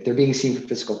 if they're being seen for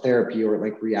physical therapy or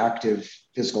like reactive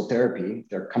physical therapy,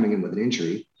 they're coming in with an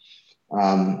injury.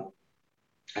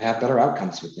 I have better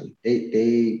outcomes with them.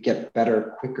 They get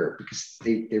better quicker because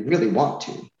they really want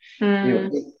to.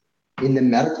 In the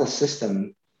medical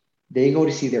system, they go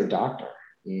to see their doctor,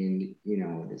 and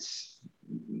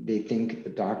they think the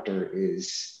doctor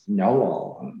is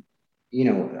know-all.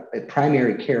 A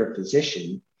primary care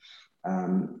physician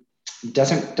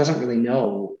doesn't really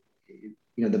know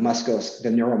the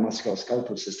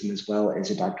neuromusculoskeletal system as well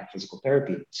as a doctor of physical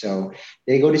therapy. So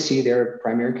they go to see their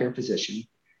primary care physician,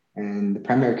 and the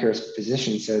primary care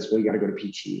physician says, well, you got to go to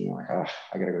PT. And I'm like, oh,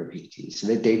 I got to go to PT. So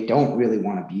they don't really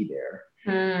want to be there.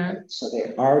 Right? So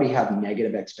they already have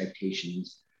negative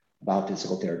expectations about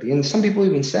physical therapy. And some people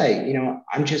even say,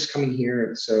 I'm just coming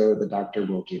here so the doctor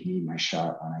will give me my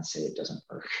shot when I say it doesn't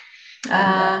work.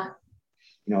 And,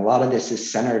 a lot of this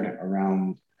is centered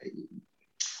around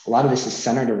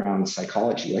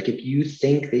psychology. Like, if you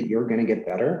think that you're going to get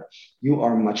better, you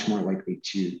are much more likely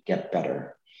to get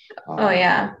better.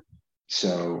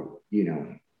 So,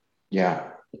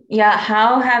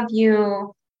 how have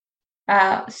you,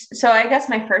 so I guess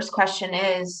my first question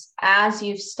is, as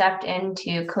you've stepped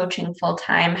into coaching full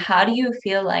time, how do you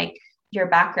feel like your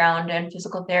background in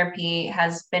physical therapy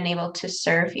has been able to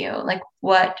serve you? Like,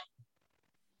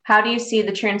 how do you see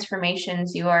the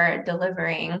transformations you are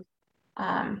delivering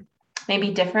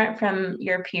maybe different from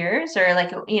your peers, or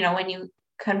like, when you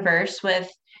converse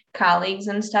with colleagues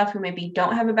and stuff who maybe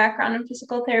don't have a background in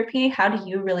physical therapy, how do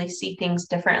you really see things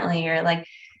differently? Or like,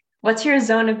 what's your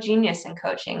zone of genius in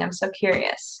coaching? I'm so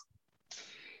curious.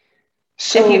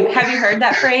 So have you heard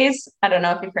that phrase? I don't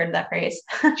know if you've heard that phrase.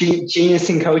 Genius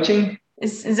in coaching?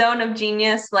 Is zone of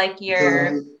genius like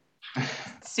your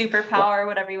superpower,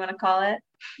 whatever you want to call it?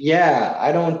 Yeah,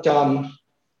 I don't,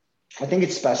 I think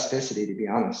it's specificity, to be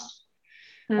honest.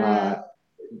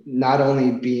 Not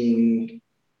only being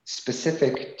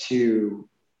specific to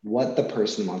what the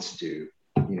person wants to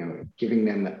do, giving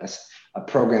them a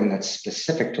program that's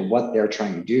specific to what they're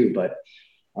trying to do, but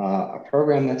a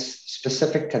program that's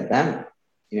specific to them,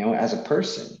 as a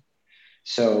person.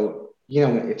 So,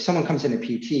 if someone comes in a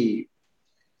PT,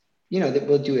 that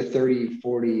we'll do a 30,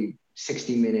 40,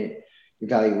 60-minute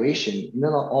evaluation, and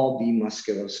that'll all be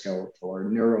musculoskeletal or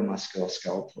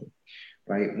neuromusculoskeletal,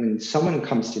 right? When someone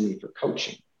comes to me for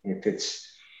coaching, if it's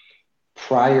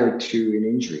prior to an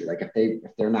injury, like if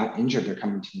they're not injured, they're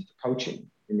coming to me for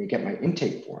coaching, and they get my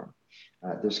intake form.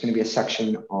 There's going to be a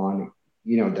section on,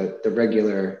 the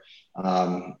regular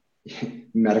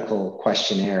medical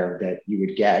questionnaire that you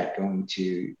would get going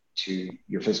to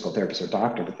your physical therapist or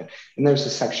doctor. But then there's a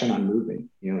section on movement,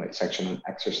 a section on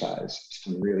exercise,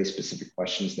 some really specific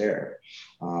questions there.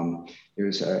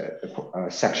 There's a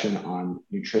section on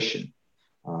nutrition.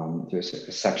 There's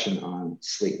a section on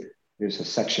sleep. There's a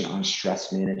section on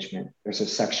stress management. There's a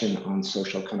section on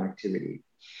social connectivity.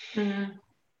 Mm-hmm.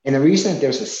 And the reason that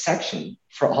there's a section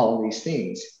for all of these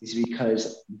things is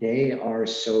because they are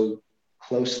so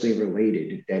closely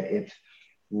related that if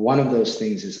one of those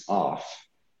things is off,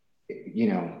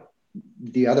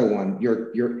 the other one,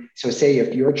 so say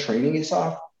if your training is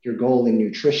off, your goal in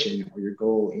nutrition or your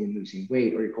goal in losing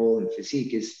weight or your goal in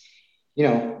physique is,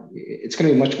 it's going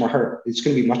to be much more hard. It's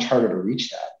going to be much harder to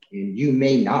reach that. And you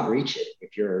may not reach it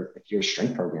if your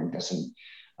strength program doesn't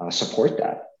support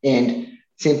that. And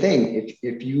same thing,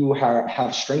 if you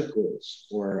have strength goals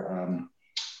or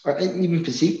even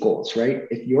physique goals, right?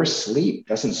 If your sleep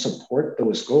doesn't support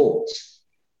those goals,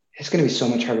 it's going to be so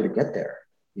much harder to get there,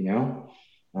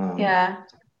 Yeah.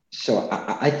 So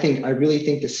I really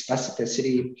think the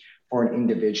specificity for an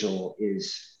individual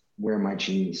is where my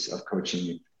genius of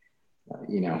coaching, I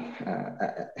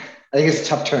think it's a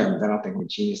tough term. I don't think we're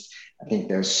genius. I think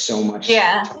there's so much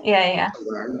to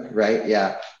learn, right?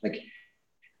 Yeah. Like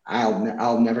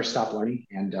I'll never stop learning.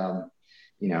 And,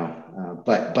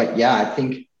 but yeah,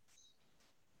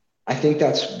 I think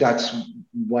that's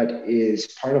what is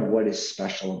part of what is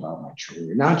special about my training.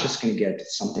 You're not just going to get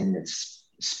something that's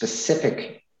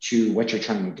specific to what you're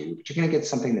trying to do, but you're going to get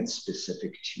something that's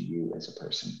specific to you as a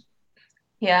person.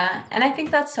 Yeah. And I think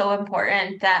that's so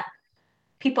important that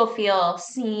people feel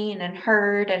seen and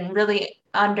heard and really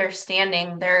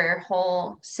understanding their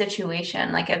whole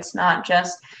situation. Like it's not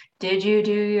just, did you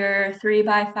do your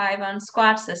 3x5 on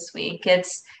squats this week?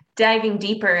 It's diving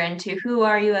deeper into who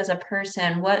are you as a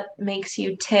person? What makes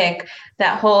you tick?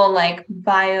 That whole like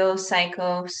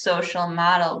biopsychosocial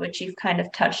model, which you've kind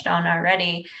of touched on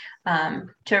already,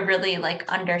 to really like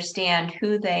understand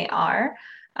who they are.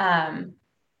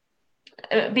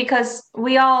 Because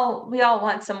we all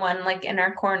want someone like in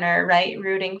our corner, right,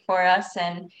 rooting for us,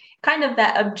 and kind of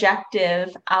that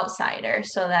objective outsider,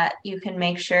 so that you can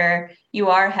make sure you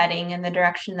are heading in the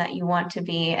direction that you want to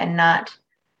be, and not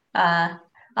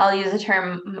I'll use a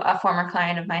term a former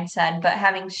client of mine said, but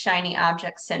having shiny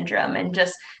object syndrome and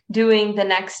just doing the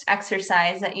next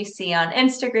exercise that you see on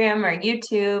Instagram or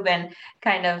YouTube and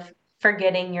kind of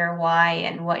forgetting your why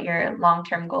and what your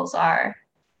long-term goals are.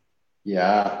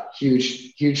 Yeah,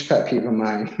 huge pet peeve of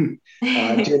mine.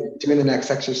 Doing the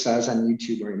next exercise on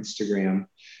YouTube or Instagram.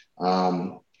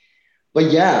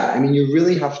 But yeah, I mean, you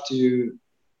really have to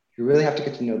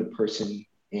get to know the person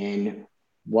and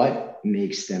what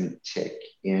makes them tick.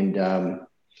 And a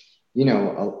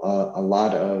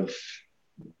lot of,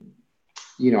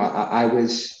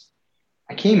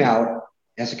 I came out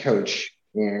as a coach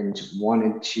and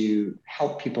wanted to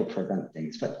help people prevent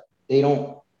things, but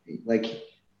people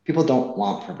don't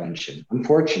want prevention,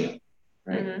 unfortunately,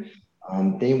 right?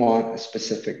 Mm-hmm. They want a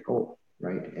specific goal,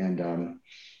 right? And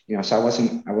so I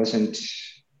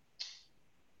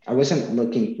wasn't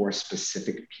looking for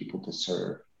specific people to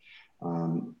serve.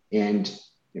 And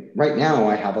right now,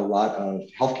 I have a lot of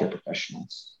healthcare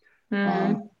professionals.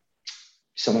 Mm-hmm.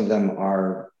 Some of them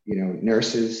are,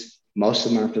 nurses. Most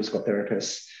of them are physical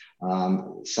therapists.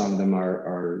 Some of them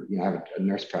are I have a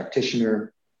nurse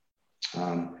practitioner.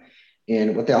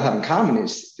 And what they all have in common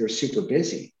is they're super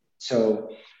busy. So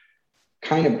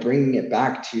kind of bringing it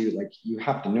back to like, you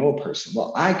have to know a person.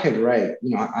 Well, I could write,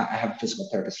 I have a physical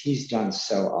therapist. He's done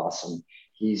so awesome.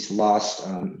 He's lost,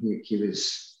 he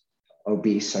was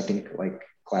obese, I think like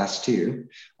class 2.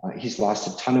 He's lost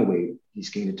a ton of weight.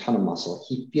 He's gained a ton of muscle.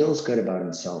 He feels good about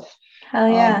himself. Hell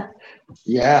yeah.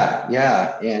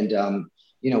 Yeah. And,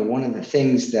 one of the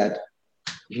things that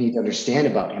you need to understand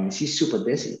about him is he's super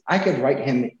busy. I could write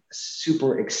him a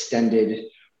super extended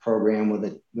program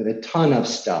with a ton of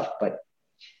stuff, but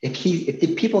if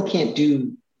the people can't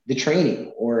do the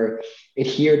training or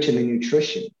adhere to the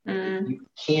nutrition, you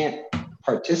can't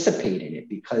participate in it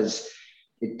because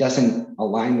it doesn't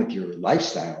align with your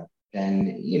lifestyle,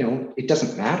 then it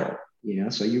doesn't matter.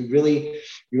 So you really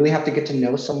have to get to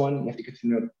know someone. You have to get to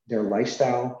know their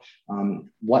lifestyle,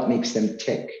 what makes them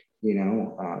tick.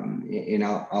 And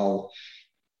I'll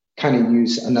kind of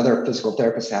use another physical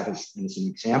therapist I have as an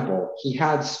example. He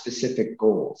had specific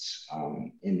goals,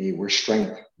 and they were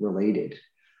strength related.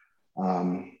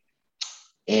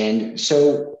 And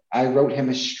so I wrote him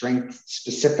a strength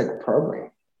specific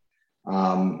program.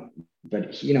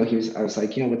 But he, I was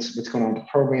like, what's going on with the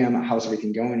program? How's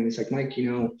everything going? And he's like, Mike,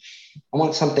 I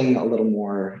want something a little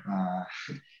more,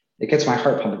 it gets my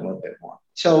heart pumping a little bit more.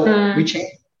 So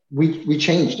we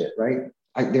changed it, right?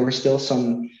 There were still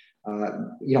some,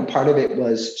 part of it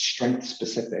was strength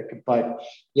specific, but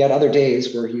he had other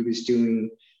days where he was doing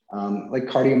like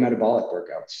cardiometabolic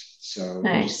workouts. So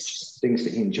Nice. just things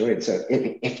that he enjoyed. So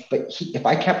if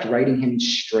I kept writing him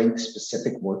strength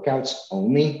specific workouts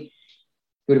only,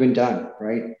 would have been done,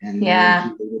 right? And then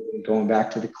he would have been going back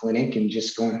to the clinic and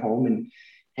just going home and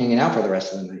hanging out for the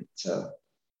rest of the night. So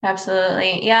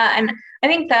absolutely. Yeah. And I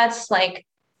think that's like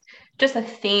just a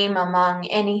theme among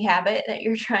any habit that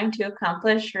you're trying to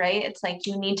accomplish, right? It's like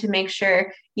you need to make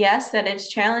sure, yes, that it's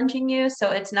challenging you.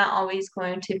 So it's not always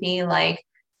going to be like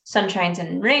sunshines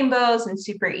and rainbows and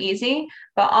super easy,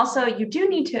 but also you do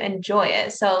need to enjoy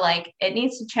it. So like it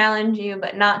needs to challenge you,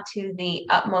 but not to the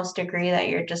utmost degree that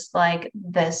you're just like,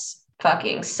 this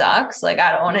fucking sucks. Like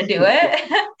I don't want to do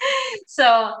it.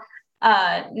 So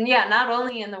not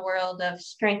only in the world of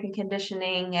strength and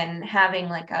conditioning and having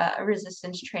like a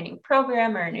resistance training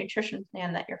program or a nutrition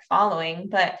plan that you're following,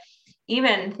 but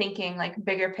even thinking like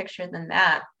bigger picture than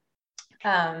that.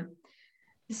 I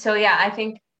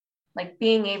think like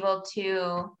being able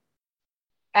to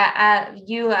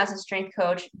you as a strength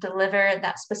coach deliver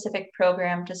that specific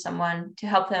program to someone to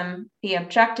help them be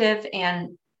objective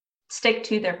and stick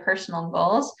to their personal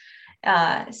goals,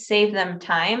 save them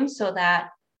time so that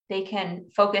they can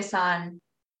focus on,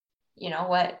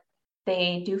 what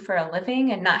they do for a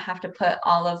living and not have to put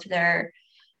all of their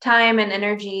time and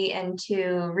energy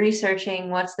into researching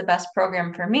what's the best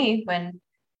program for me when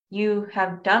you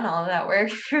have done all of that work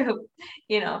through,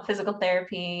 physical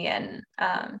therapy and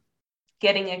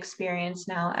getting experience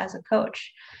now as a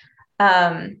coach.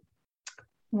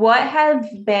 What have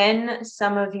been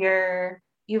some of you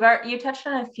touched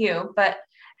on a few, but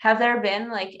have there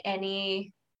been like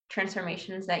any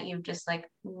transformations that you've just like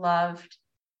loved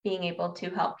being able to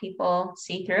help people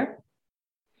see through?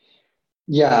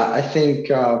 Yeah, I think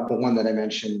the one that I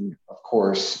mentioned, of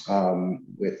course,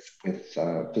 with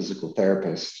physical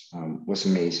therapist was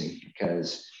amazing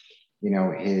because,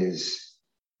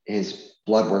 his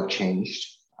blood work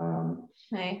changed.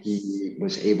 Nice. He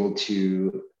was able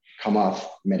to come off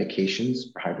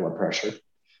medications for high blood pressure.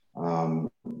 And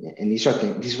these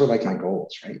were like my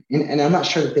goals, right? And I'm not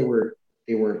sure that they were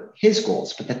his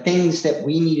goals, but the things that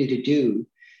we needed to do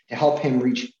to help him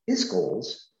reach his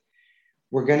goals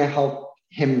were going to help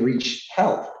him reach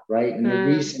health, right? And the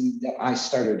reason that I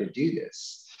started to do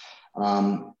this.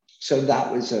 So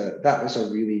that was a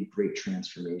really great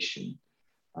transformation.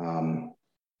 And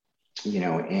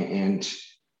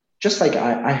just like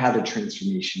I had a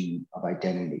transformation of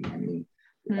identity. I mean,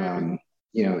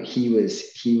 he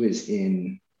was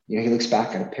in, he looks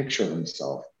back at a picture of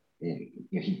himself and,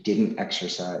 he didn't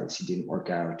exercise, he didn't work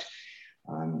out.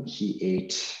 He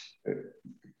ate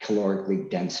calorically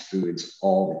dense foods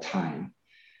all the time.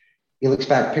 He looks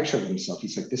back at a picture of himself.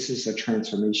 He's like, this is a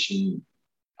transformation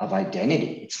of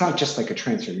identity. It's not just like a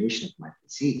transformation of my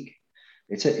physique.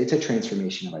 It's a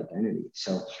transformation of identity.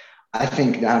 So I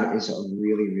think that is a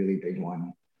really, really big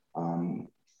one.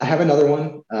 I have another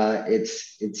one.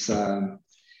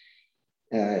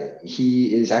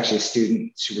 He is actually a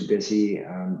student, super busy.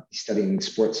 He's studying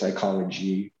sports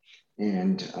psychology,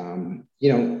 and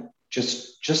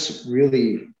just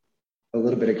really a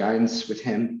little bit of guidance with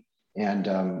him.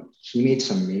 And he made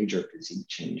some major physique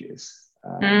changes.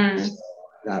 So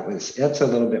that's a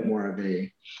little bit more of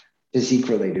a physique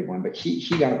related one, but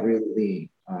he got really lean,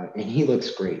 and he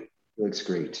looks great. He looks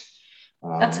great.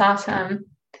 That's awesome.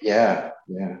 Yeah.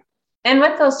 And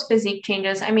with those physique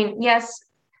changes, I mean, yes,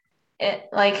 it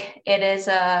is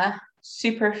a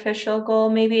superficial goal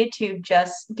maybe to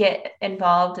just get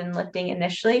involved in lifting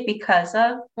initially because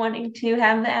of wanting to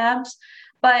have the abs,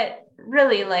 but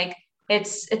really like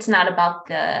it's not about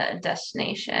the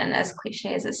destination, as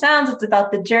cliche as it sounds. It's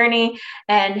about the journey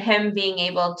and him being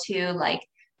able to like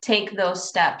take those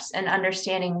steps and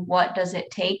understanding what does it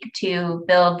take to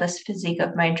build this physique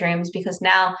of my dreams, because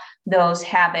now those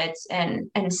habits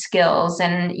and skills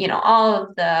and all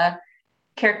of the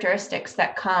characteristics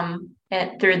that come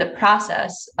through the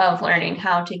process of learning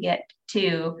how to get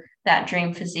to that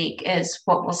dream physique is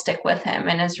what will stick with him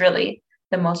and is really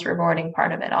the most rewarding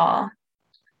part of it all.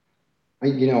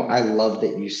 I love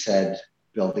that you said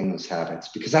building those habits,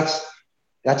 because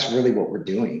that's really what we're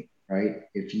doing, right?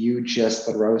 If you just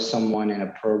throw someone in a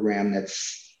program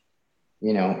that's,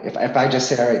 if I just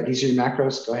say, all right, these are your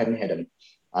macros, go ahead and hit them.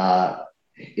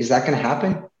 Is that going to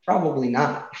happen? Probably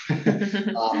not,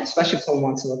 especially if someone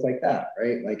wants to look like that,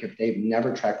 right? Like if they've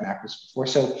never tracked macros before.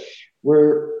 So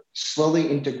we're slowly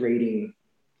integrating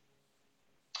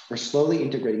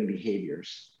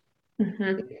behaviors.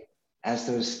 Mm-hmm. As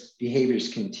those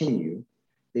behaviors continue,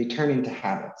 they turn into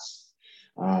habits.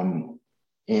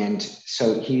 And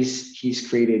so he's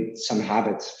created some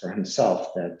habits for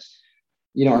himself that,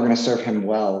 are going to serve him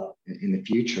well in the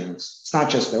future. It's not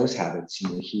just those habits.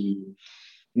 He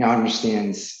now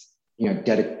understands,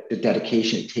 the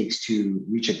dedication it takes to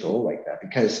reach a goal like that.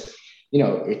 Because,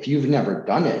 if you've never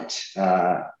done it,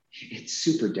 it's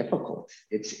super difficult.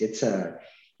 You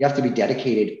have to be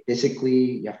dedicated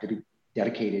physically. You have to be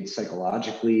dedicated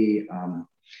psychologically.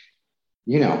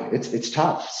 It's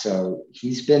tough. So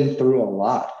he's been through a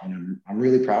lot, and I'm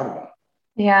really proud of him.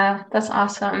 Yeah, that's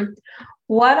awesome.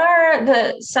 What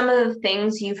are some of the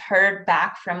things you've heard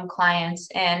back from clients,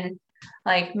 and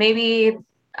like maybe,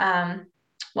 well,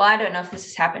 I don't know if this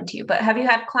has happened to you, but have you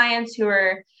had clients who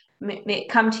are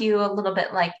come to you a little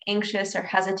bit like anxious or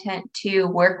hesitant to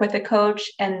work with a coach,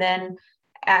 and then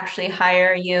actually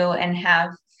hire you and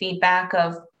have feedback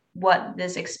of what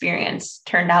this experience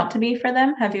turned out to be for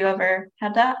them? Have you ever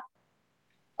had that?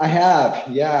 I have,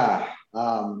 yeah.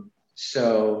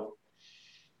 So,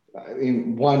 I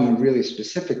mean, one really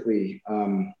specifically,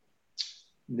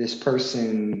 this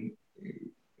person,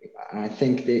 I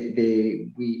think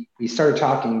we started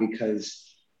talking because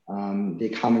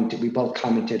we both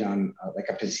commented on like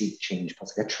a physique change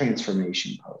post, like a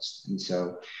transformation post. And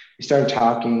so we started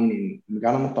talking and we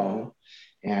got on the phone,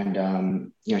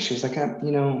 and, she was like, I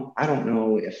don't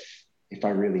know if I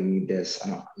really need this. I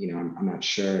don't, I'm not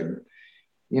sure.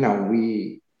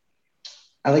 And,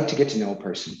 I like to get to know a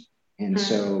person. And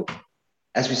so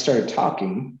as we started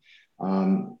talking,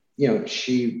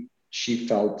 she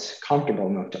felt comfortable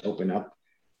enough to open up,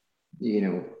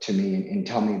 to me and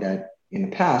tell me that in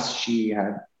the past she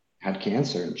had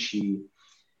cancer, and she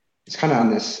was kind of on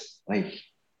this like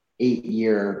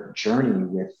 8-year journey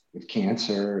with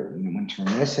cancer, and went to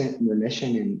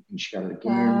remission, and she got it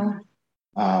again.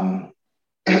 Wow.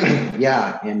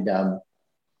 Yeah. And,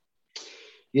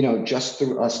 just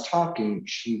through us talking,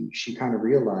 she kind of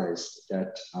realized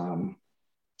that,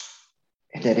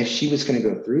 that if she was going to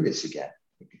go through this again,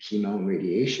 with the chemo and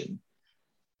radiation,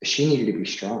 she needed to be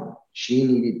strong. She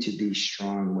needed to be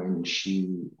strong when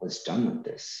she was done with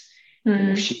this.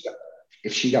 And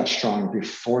if she got strong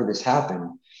before this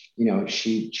happened,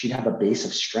 she'd have a base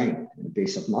of strength and a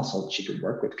base of muscle that she could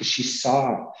work with, because she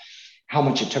saw how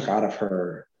much it took out of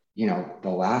her, the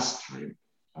last time,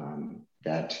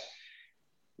 that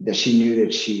she knew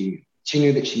that she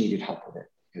needed help with it,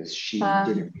 because she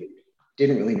didn't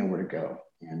really know where to go.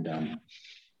 And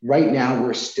right now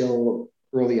we're still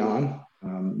early on,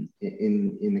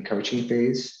 in the coaching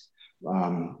phase,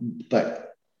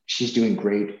 but she's doing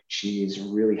great. She's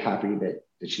really happy that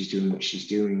she's doing what she's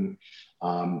doing.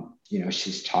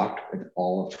 She's talked with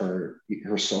all of her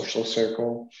social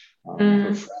circle,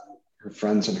 her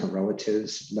friends and her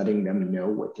relatives, letting them know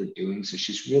what they're doing. So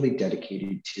she's really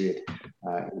dedicated to it,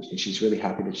 and she's really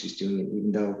happy that she's doing it,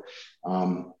 even though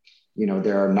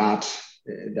there are not,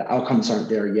 the outcomes aren't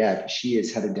there yet. She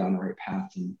is headed down the right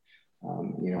path, and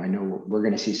I know we're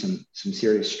going to see some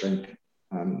serious strength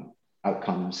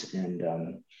outcomes, and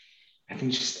I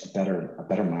think just a better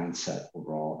mindset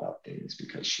overall about things,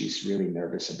 because she's really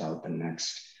nervous about the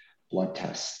next blood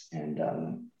test. And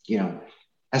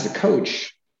as a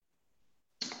coach,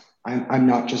 I'm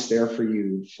not just there for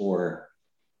you for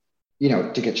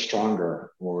to get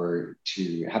stronger or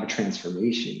to have a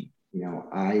transformation.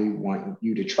 I want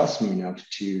you to trust me enough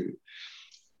to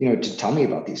to tell me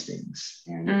about these things.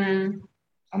 And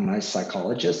I'm not a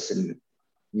psychologist, and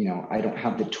I don't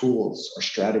have the tools or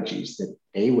strategies that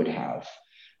they would have.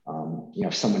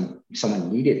 If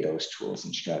someone needed those tools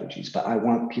and strategies, but I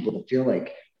want people to feel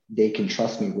like they can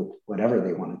trust me with whatever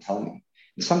they want to tell me.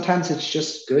 And sometimes it's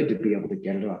just good to be able to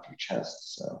get it off your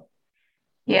chest. So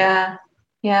yeah,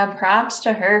 props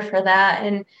to her for that,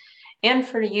 and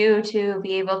for you to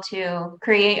be able to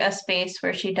create a space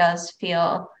where she does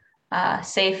feel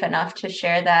safe enough to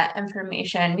share that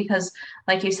information, because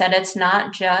like you said, it's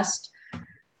not just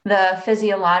the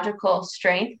physiological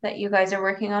strength that you guys are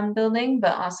working on building,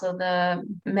 but also the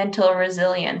mental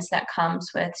resilience that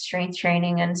comes with strength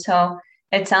training. And so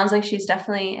it sounds like she's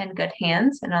definitely in good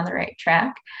hands and on the right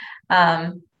track.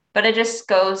 But it's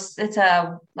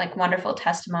a like wonderful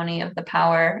testimony of the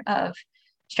power of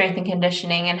strength and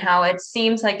conditioning, and how it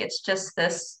seems like it's just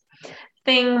this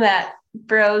thing that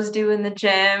bros do in the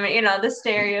gym, the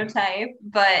stereotype,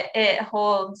 but it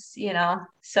holds,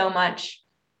 so much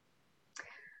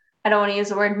I don't want to use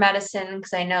the word medicine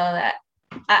because I know that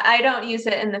I don't use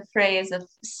it in the phrase of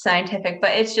scientific,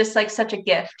 but it's just like such a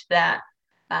gift that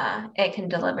it can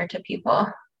deliver to people.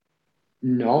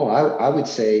 No, I would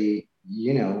say,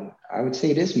 I would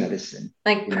say it is medicine.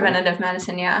 Like preventative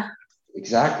medicine, yeah.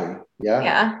 Exactly.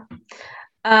 Yeah.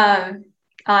 Yeah.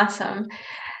 Awesome.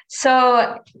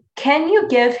 So can you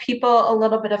give people a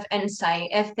little bit of insight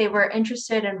if they were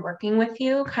interested in working with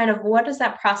you? Kind of what does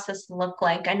that process look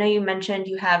like? I know you mentioned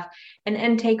you have an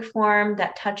intake form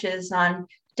that touches on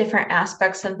different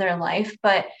aspects of their life,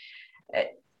 but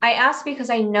I ask because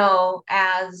I know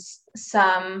as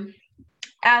a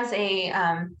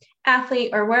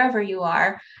athlete or wherever you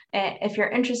are, if you're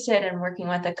interested in working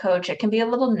with a coach, it can be a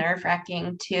little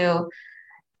nerve-wracking to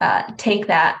take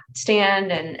that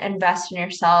stand and invest in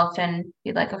yourself and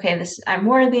be like, okay, I'm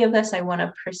worthy of this. I want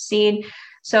to proceed.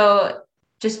 So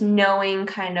just knowing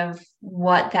kind of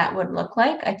what that would look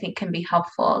like, I think can be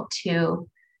helpful to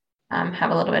have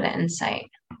a little bit of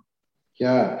insight.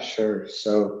 Yeah, sure.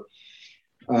 So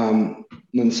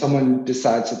when someone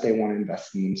decides that they want to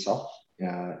invest in themselves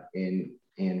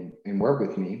and work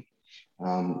with me,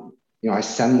 I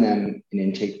send them an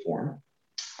intake form,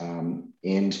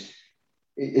 and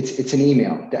it's an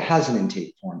email that has an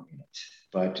intake form in it,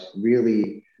 but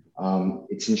really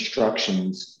it's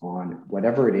instructions on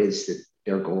whatever it is that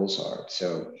their goals are.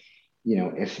 So,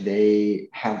 if they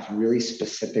have really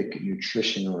specific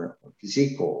nutrition or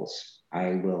physique goals,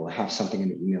 I will have something in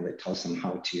the email that tells them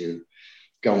how to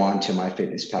go on to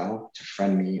MyFitnessPal to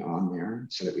friend me on there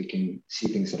so that we can see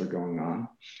things that are going on.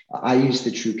 I use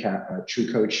the True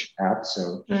Coach app,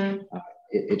 so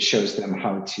it shows them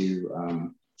how to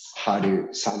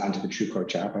sign on to the True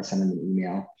Coach app. I send them an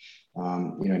email,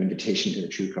 an invitation to the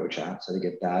True Coach app, so they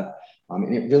get that.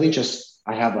 And it really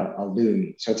I have a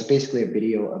loom, so it's basically a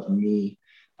video of me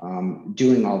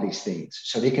doing all these things,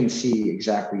 so they can see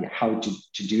exactly how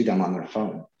to do them on their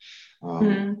phone.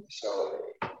 So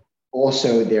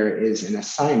also there is an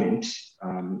assignment,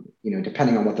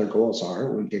 depending on what their goals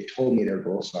are. When they've told me their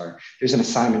goals are, there's an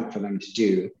assignment for them to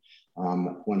do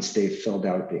once they've filled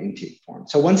out the intake form.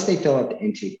 So once they fill out the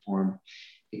intake form,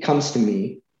 it comes to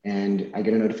me and I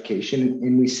get a notification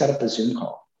and we set up a Zoom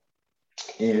call.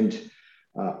 And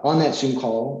on that Zoom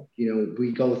call,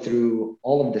 we go through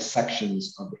all of the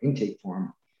sections of the intake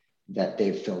form that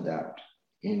they've filled out.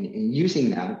 And in using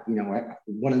that,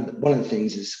 one of the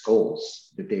things is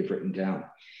goals that they've written down.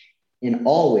 And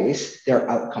always they're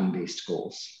outcome-based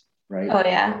goals, right? Oh,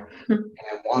 yeah. And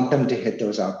I want them to hit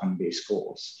those outcome-based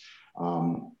goals.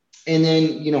 And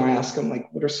then, I ask them,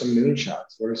 like, what are some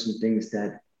moonshots? What are some things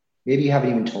that maybe you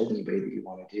haven't even told anybody that you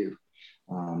want to do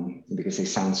because they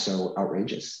sound so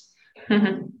outrageous.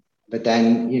 But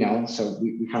then, so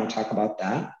we kind of talk about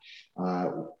that.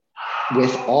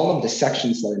 With all of the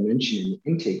sections that I mentioned in the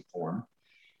intake form,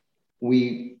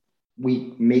 we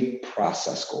make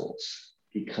process goals,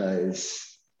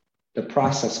 because the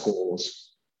process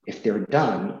goals, if they're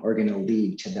done, are going to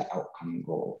lead to the outcome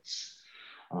goals.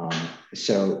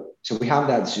 So we have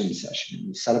that Zoom session.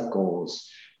 We set up goals.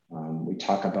 We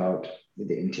talk about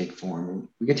the intake form, and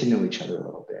we get to know each other a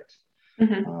little bit.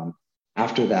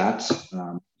 After that,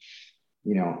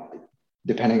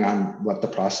 depending on what the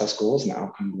process goals and the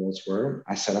outcome goals were,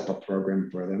 I set up a program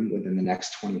for them within the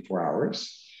next 24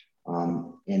 hours.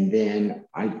 And then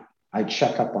I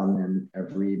check up on them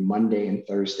every Monday and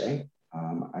Thursday.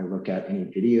 I look at any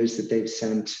videos that they've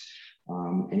sent,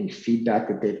 any feedback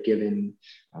that they've given.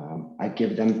 I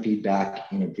give them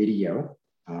feedback in a video.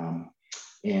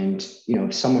 And,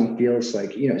 if someone feels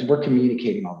like, we're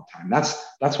communicating all the time.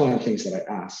 That's one of the things that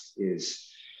I ask is,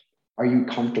 are you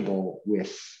comfortable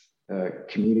with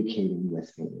communicating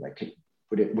with me? Like,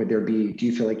 would there be, do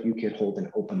you feel like you could hold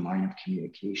an open line of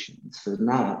communications? If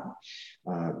not,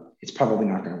 it's probably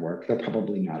not going to work. They're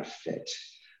probably not a fit.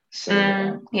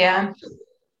 So, yeah.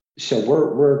 So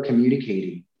we're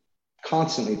communicating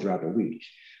constantly throughout the week.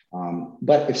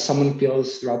 But if someone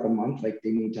feels throughout the month like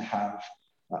they need to have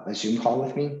a Zoom call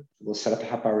with me, we'll set up a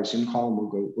half-hour Zoom call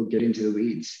and we'll get into the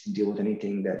weeds and deal with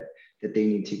anything that they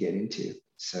need to get into.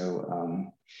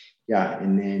 So,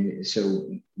 and then, so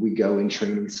we go in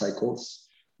training cycles.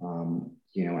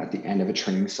 At the end of a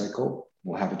training cycle,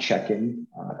 we'll have a check-in,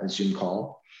 a Zoom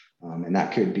call. And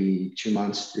that could be 2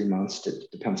 months, 3 months,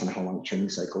 depends on how long the training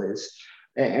cycle is.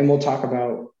 And we'll talk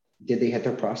about, did they hit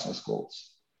their process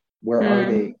goals? Where are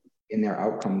they in their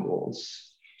outcome goals?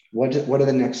 What are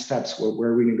the next steps? Where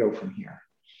are we going to go from here?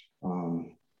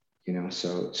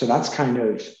 So that's kind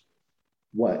of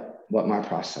what my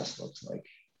process looks like.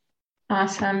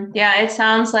 Awesome. Yeah, it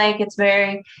sounds like it's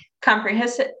very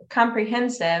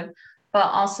comprehensive, but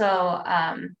also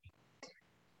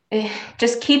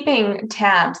just keeping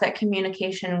tabs, that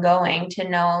communication going to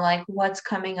know like what's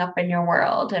coming up in your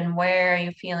world and where are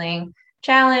you feeling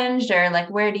challenged, or like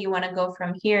where do you want to go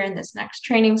from here in this next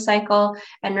training cycle,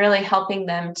 and really helping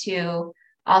them to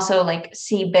also like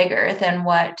see bigger than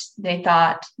what they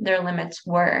thought their limits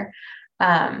were.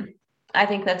 I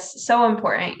think that's so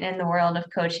important in the world of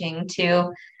coaching,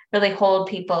 to really hold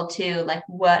people to like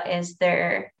what is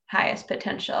their highest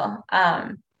potential.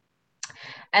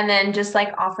 And then just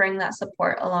like offering that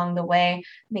support along the way.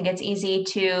 I think it's easy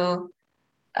to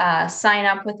sign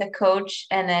up with a coach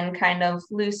and then kind of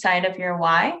lose sight of your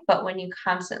why. But when you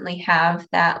constantly have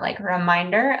that like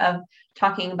reminder of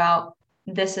talking about,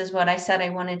 this is what I said I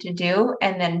wanted to do,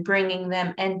 and then bringing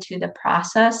them into the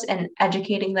process and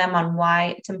educating them on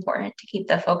why it's important to keep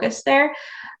the focus there,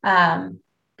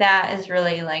 that is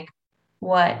really like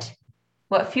what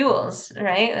fuels,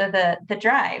 right, the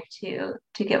drive to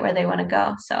get where they want to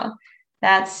go. So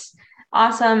that's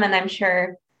awesome, and I'm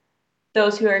sure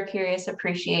those who are curious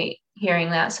appreciate hearing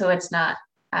that, so it's not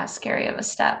as scary of a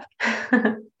step.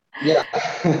 Yeah,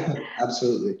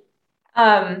 absolutely.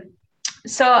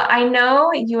 So I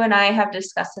know you and I have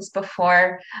discussed this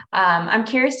before. I'm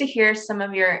curious to hear some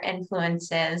of your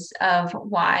influences of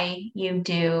why you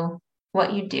do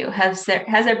what you do. Has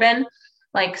there been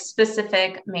like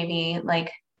specific, maybe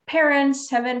like parents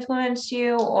have influenced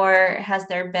you, or has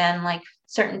there been like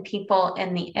certain people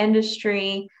in the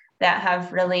industry that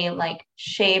have really like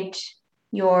shaped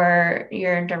your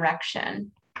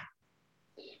direction?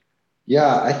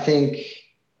 Yeah, I think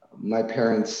my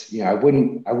parents, I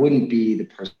wouldn't be the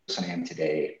person I am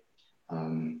today.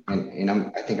 And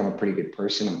I think I'm a pretty good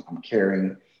person. I'm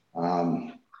caring.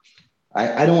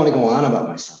 I don't want to go on about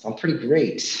myself. I'm pretty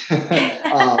great, but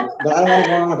I don't want to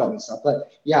go on about myself.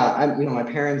 But yeah, my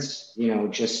parents,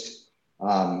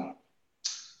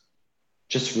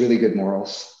 just really good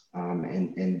morals.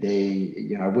 And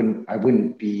they, I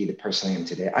wouldn't be the person I am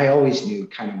today. I always knew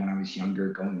kind of when I was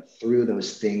younger, going through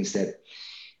those things, that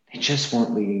they just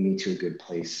weren't leading me to a good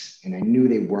place. And I knew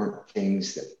they weren't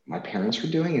things that my parents were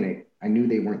doing. And I knew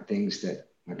they weren't things that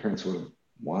my parents would have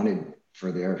wanted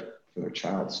for their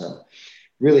child. So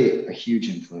really a huge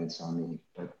influence on me.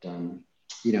 But,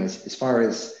 as far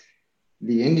as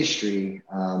the industry,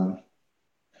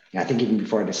 I think even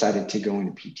before I decided to go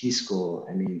into PT school,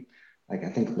 I mean, like, I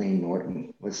think Lane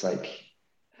Norton was like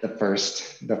the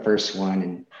first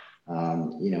one.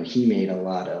 And, he made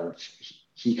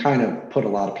he kind of put a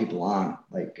lot of people on,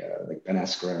 like Ben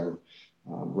Escrow,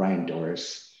 Ryan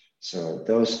Doris. So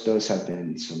those have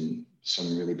been some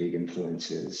really big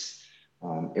influences.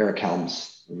 Eric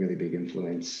Helms, a really big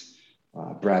influence.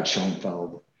 Brad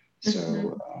Schoenfeld.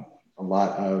 So a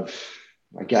lot of,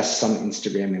 I guess, some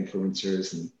Instagram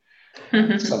influencers and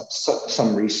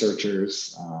some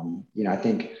researchers. I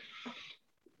think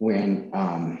when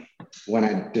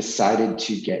I decided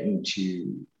to get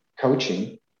into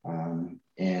coaching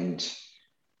and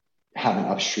have an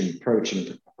upstream approach and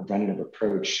a preventative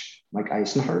approach, Mike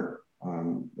Eisenhart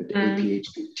with the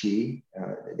APHPT.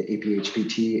 The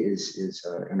APHPT is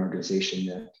an organization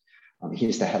that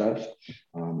he's the head of,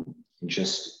 and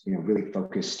just really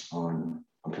focused on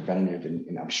preventative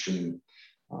and upstream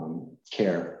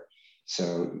care.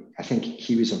 So I think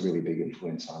he was a really big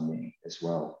influence on me as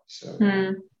well. So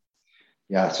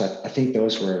yeah, so I think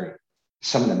those were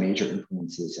some of the major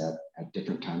influences at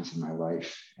different times in my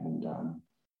life. And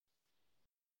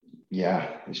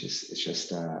yeah, it's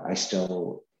just I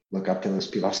still look up to those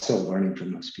people. I'm still learning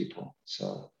from those people.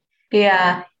 So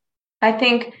yeah, I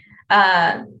think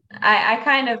I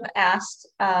kind of asked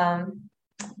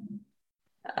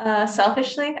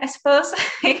selfishly, I suppose,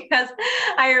 because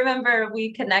I remember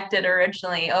we connected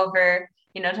originally over,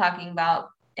 talking about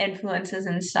influences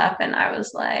and stuff. And I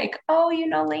was like, oh,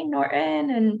 Lane Norton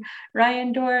and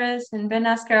Ryan Doris and Ben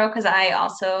Escrow, because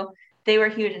they were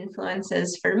huge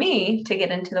influences for me to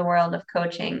get into the world of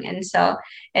coaching. And so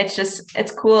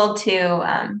it's cool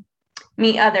to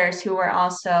meet others who were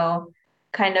also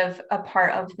kind of a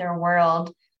part of their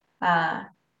world.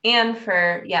 And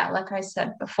for, like I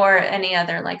said before, any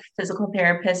other like physical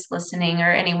therapist listening,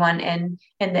 or anyone in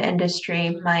the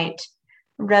industry might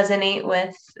resonate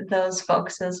with those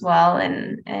folks as well,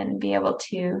 and be able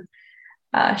to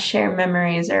share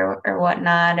memories or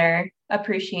whatnot, or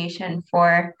appreciation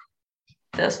for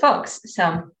those folks.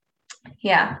 So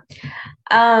yeah.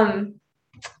 I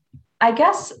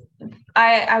guess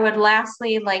I would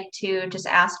lastly like to just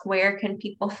ask, where can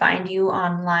people find you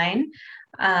online?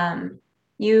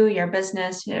 Your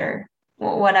business, or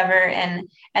whatever, and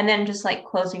then just like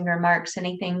closing remarks,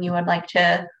 anything you would like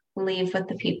to leave with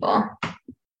the people.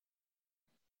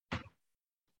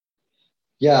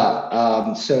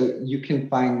 Yeah. So you can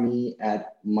find me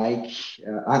at Mike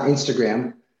on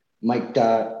Instagram,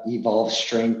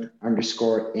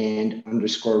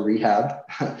 Mike.evolvestrength_and_rehab.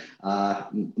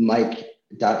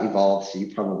 Mike.evolve. So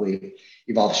you probably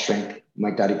evolve strength,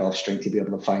 Mike.evolve strength to be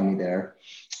able to find me there.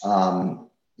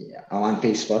 Yeah, I'm on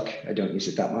Facebook. I don't use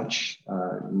it that much.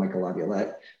 Michael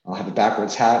Laviolette. I'll have a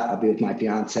backwards hat. I'll be with my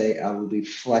fiance. I will be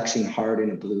flexing hard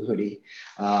in a blue hoodie.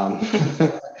 Um,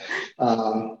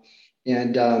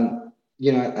 and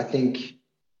I think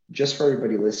just for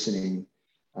everybody listening,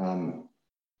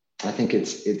 I think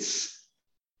it's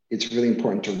really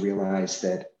important to realize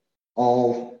that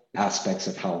all aspects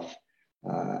of health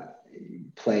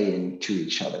play into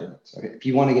each other. So if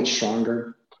you want to get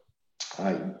stronger,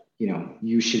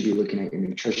 you should be looking at your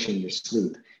nutrition, your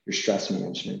sleep, your stress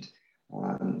management.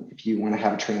 If you want to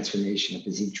have a transformation, a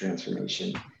physique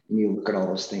transformation, and you look at all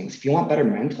those things. If you want better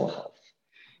mental health,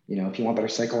 if you want better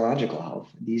psychological health,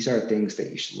 these are things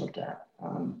that you should look at.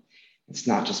 It's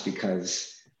not just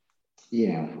because,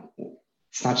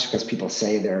 people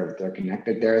say they're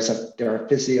connected. There are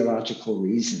physiological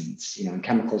reasons, and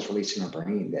chemicals released in our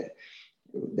brain that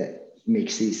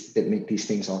make these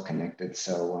things all connected.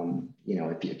 So,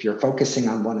 if you're focusing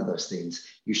on one of those things,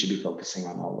 you should be focusing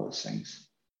on all those things.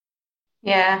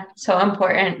 Yeah, so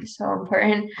important. So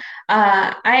important.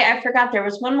 I forgot there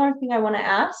was one more thing I want to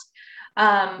ask.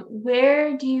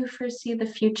 Where do you foresee the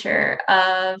future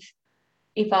of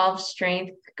Evolve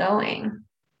Strength going?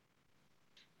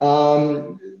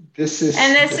 This is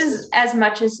as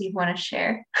much as you want to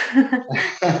share.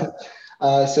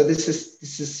 So this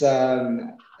is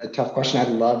a tough question. I'd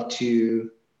love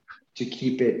to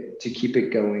keep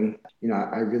it going.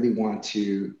 I really want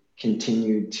to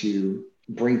continue to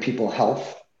bring people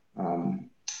health. And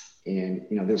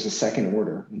there's a second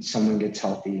order. When someone gets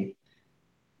healthy,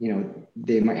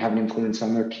 they might have an influence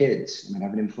on their kids, might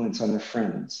have an influence on their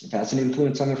friends. If it has an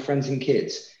influence on their friends and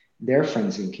kids, their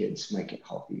friends and kids might get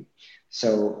healthy.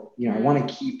 So, I want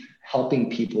to keep helping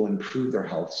people improve their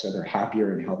health so they're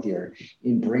happier and healthier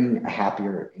and bring a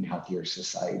happier and healthier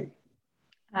society.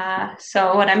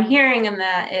 So what I'm hearing in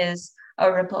that is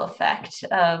a ripple effect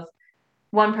of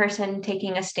one person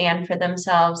taking a stand for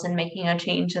themselves and making a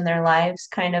change in their lives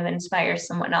kind of inspires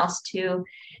someone else to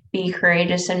be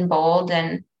courageous and bold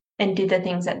and do the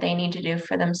things that they need to do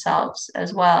for themselves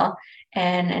as well.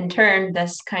 And in turn,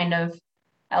 this kind of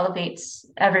elevates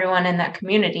everyone in that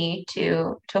community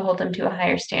to hold them to a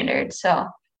higher standard. So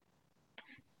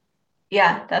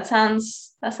yeah, that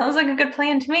sounds like a good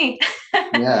plan to me.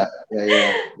 Yeah.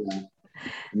 I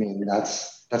mean,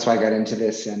 that's why I got into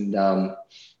this, and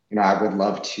I would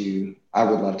love to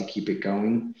keep it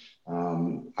going.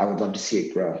 I would love to see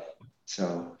it grow.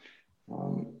 So,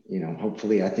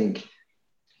 hopefully, I think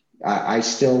I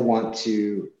still want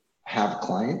to have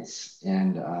clients,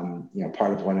 and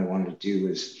part of what I wanted to do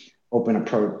is open a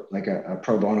pro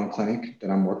bono clinic that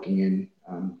I'm working in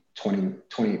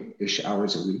 20-ish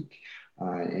hours a week,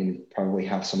 and probably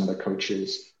have some other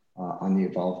coaches on the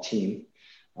Evolve team.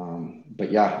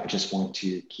 But yeah, I just want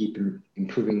to keep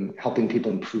improving, helping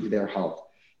people improve their health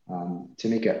to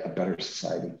make it a better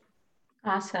society.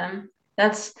 Awesome.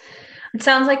 It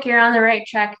sounds like you're on the right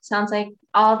track. It sounds like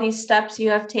all these steps you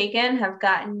have taken have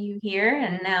gotten you here,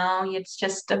 and now it's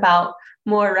just about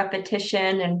more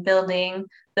repetition and building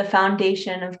the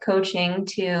foundation of coaching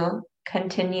to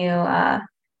continue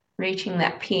reaching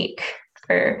that peak,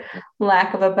 for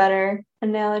lack of a better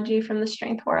analogy from the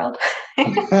strength world.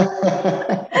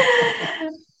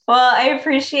 Well, I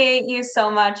appreciate you so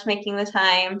much making the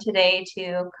time today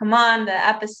to come on the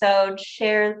episode,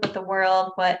 share with the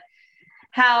world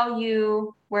how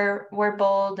you were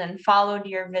bold and followed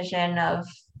your vision of,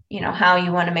 how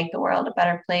you want to make the world a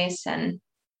better place. And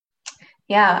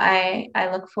yeah,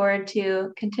 I look forward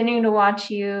to continuing to watch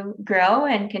you grow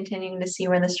and continuing to see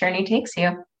where this journey takes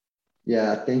you.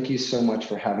 Yeah, thank you so much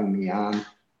for having me on.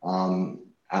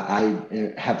 I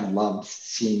have loved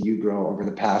seeing you grow over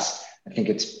the past, I think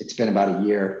it's been about a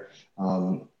year,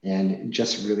 and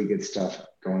just really good stuff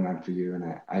going on for you.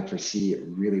 And I foresee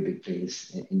really big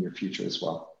things in your future as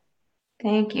well.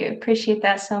 Thank you. Appreciate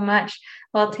that so much.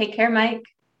 Well, take care, Mike.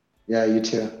 Yeah, you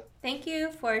too. Thank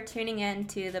you for tuning in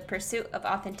to the Pursuit of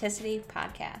Authenticity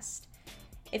podcast.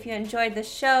 If you enjoyed the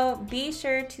show, be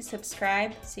sure to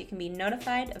subscribe so you can be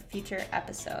notified of future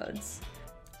episodes.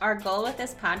 Our goal with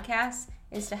this podcast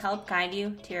is to help guide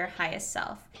you to your highest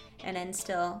self and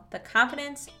instill the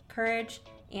confidence, courage,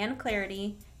 and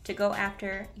clarity to go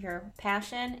after your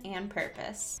passion and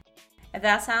purpose. If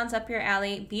that sounds up your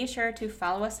alley, be sure to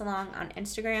follow us along on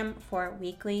Instagram for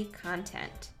weekly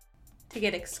content. To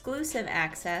get exclusive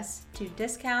access to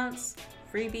discounts,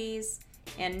 freebies,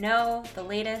 and know the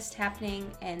latest happening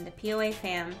in the POA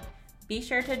fam, be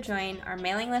sure to join our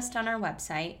mailing list on our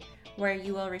website, where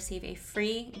you will receive a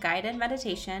free guided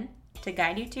meditation to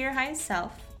guide you to your highest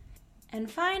self. And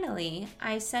finally,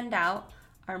 I send out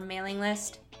our mailing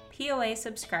list POA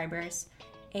subscribers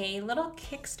a little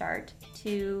kickstart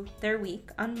to their week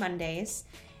on Mondays.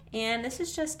 And this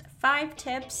is just 5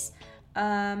 tips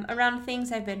around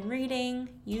things I've been reading,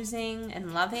 using,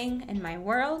 and loving in my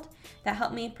world that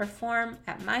help me perform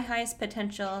at my highest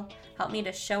potential, help me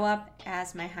to show up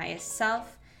as my highest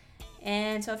self.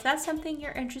 And so if that's something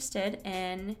you're interested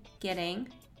in getting,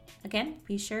 again,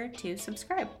 be sure to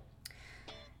subscribe.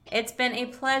 It's been a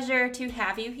pleasure to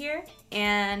have you here,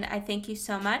 and I thank you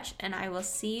so much, and I will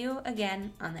see you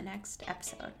again on the next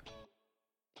episode.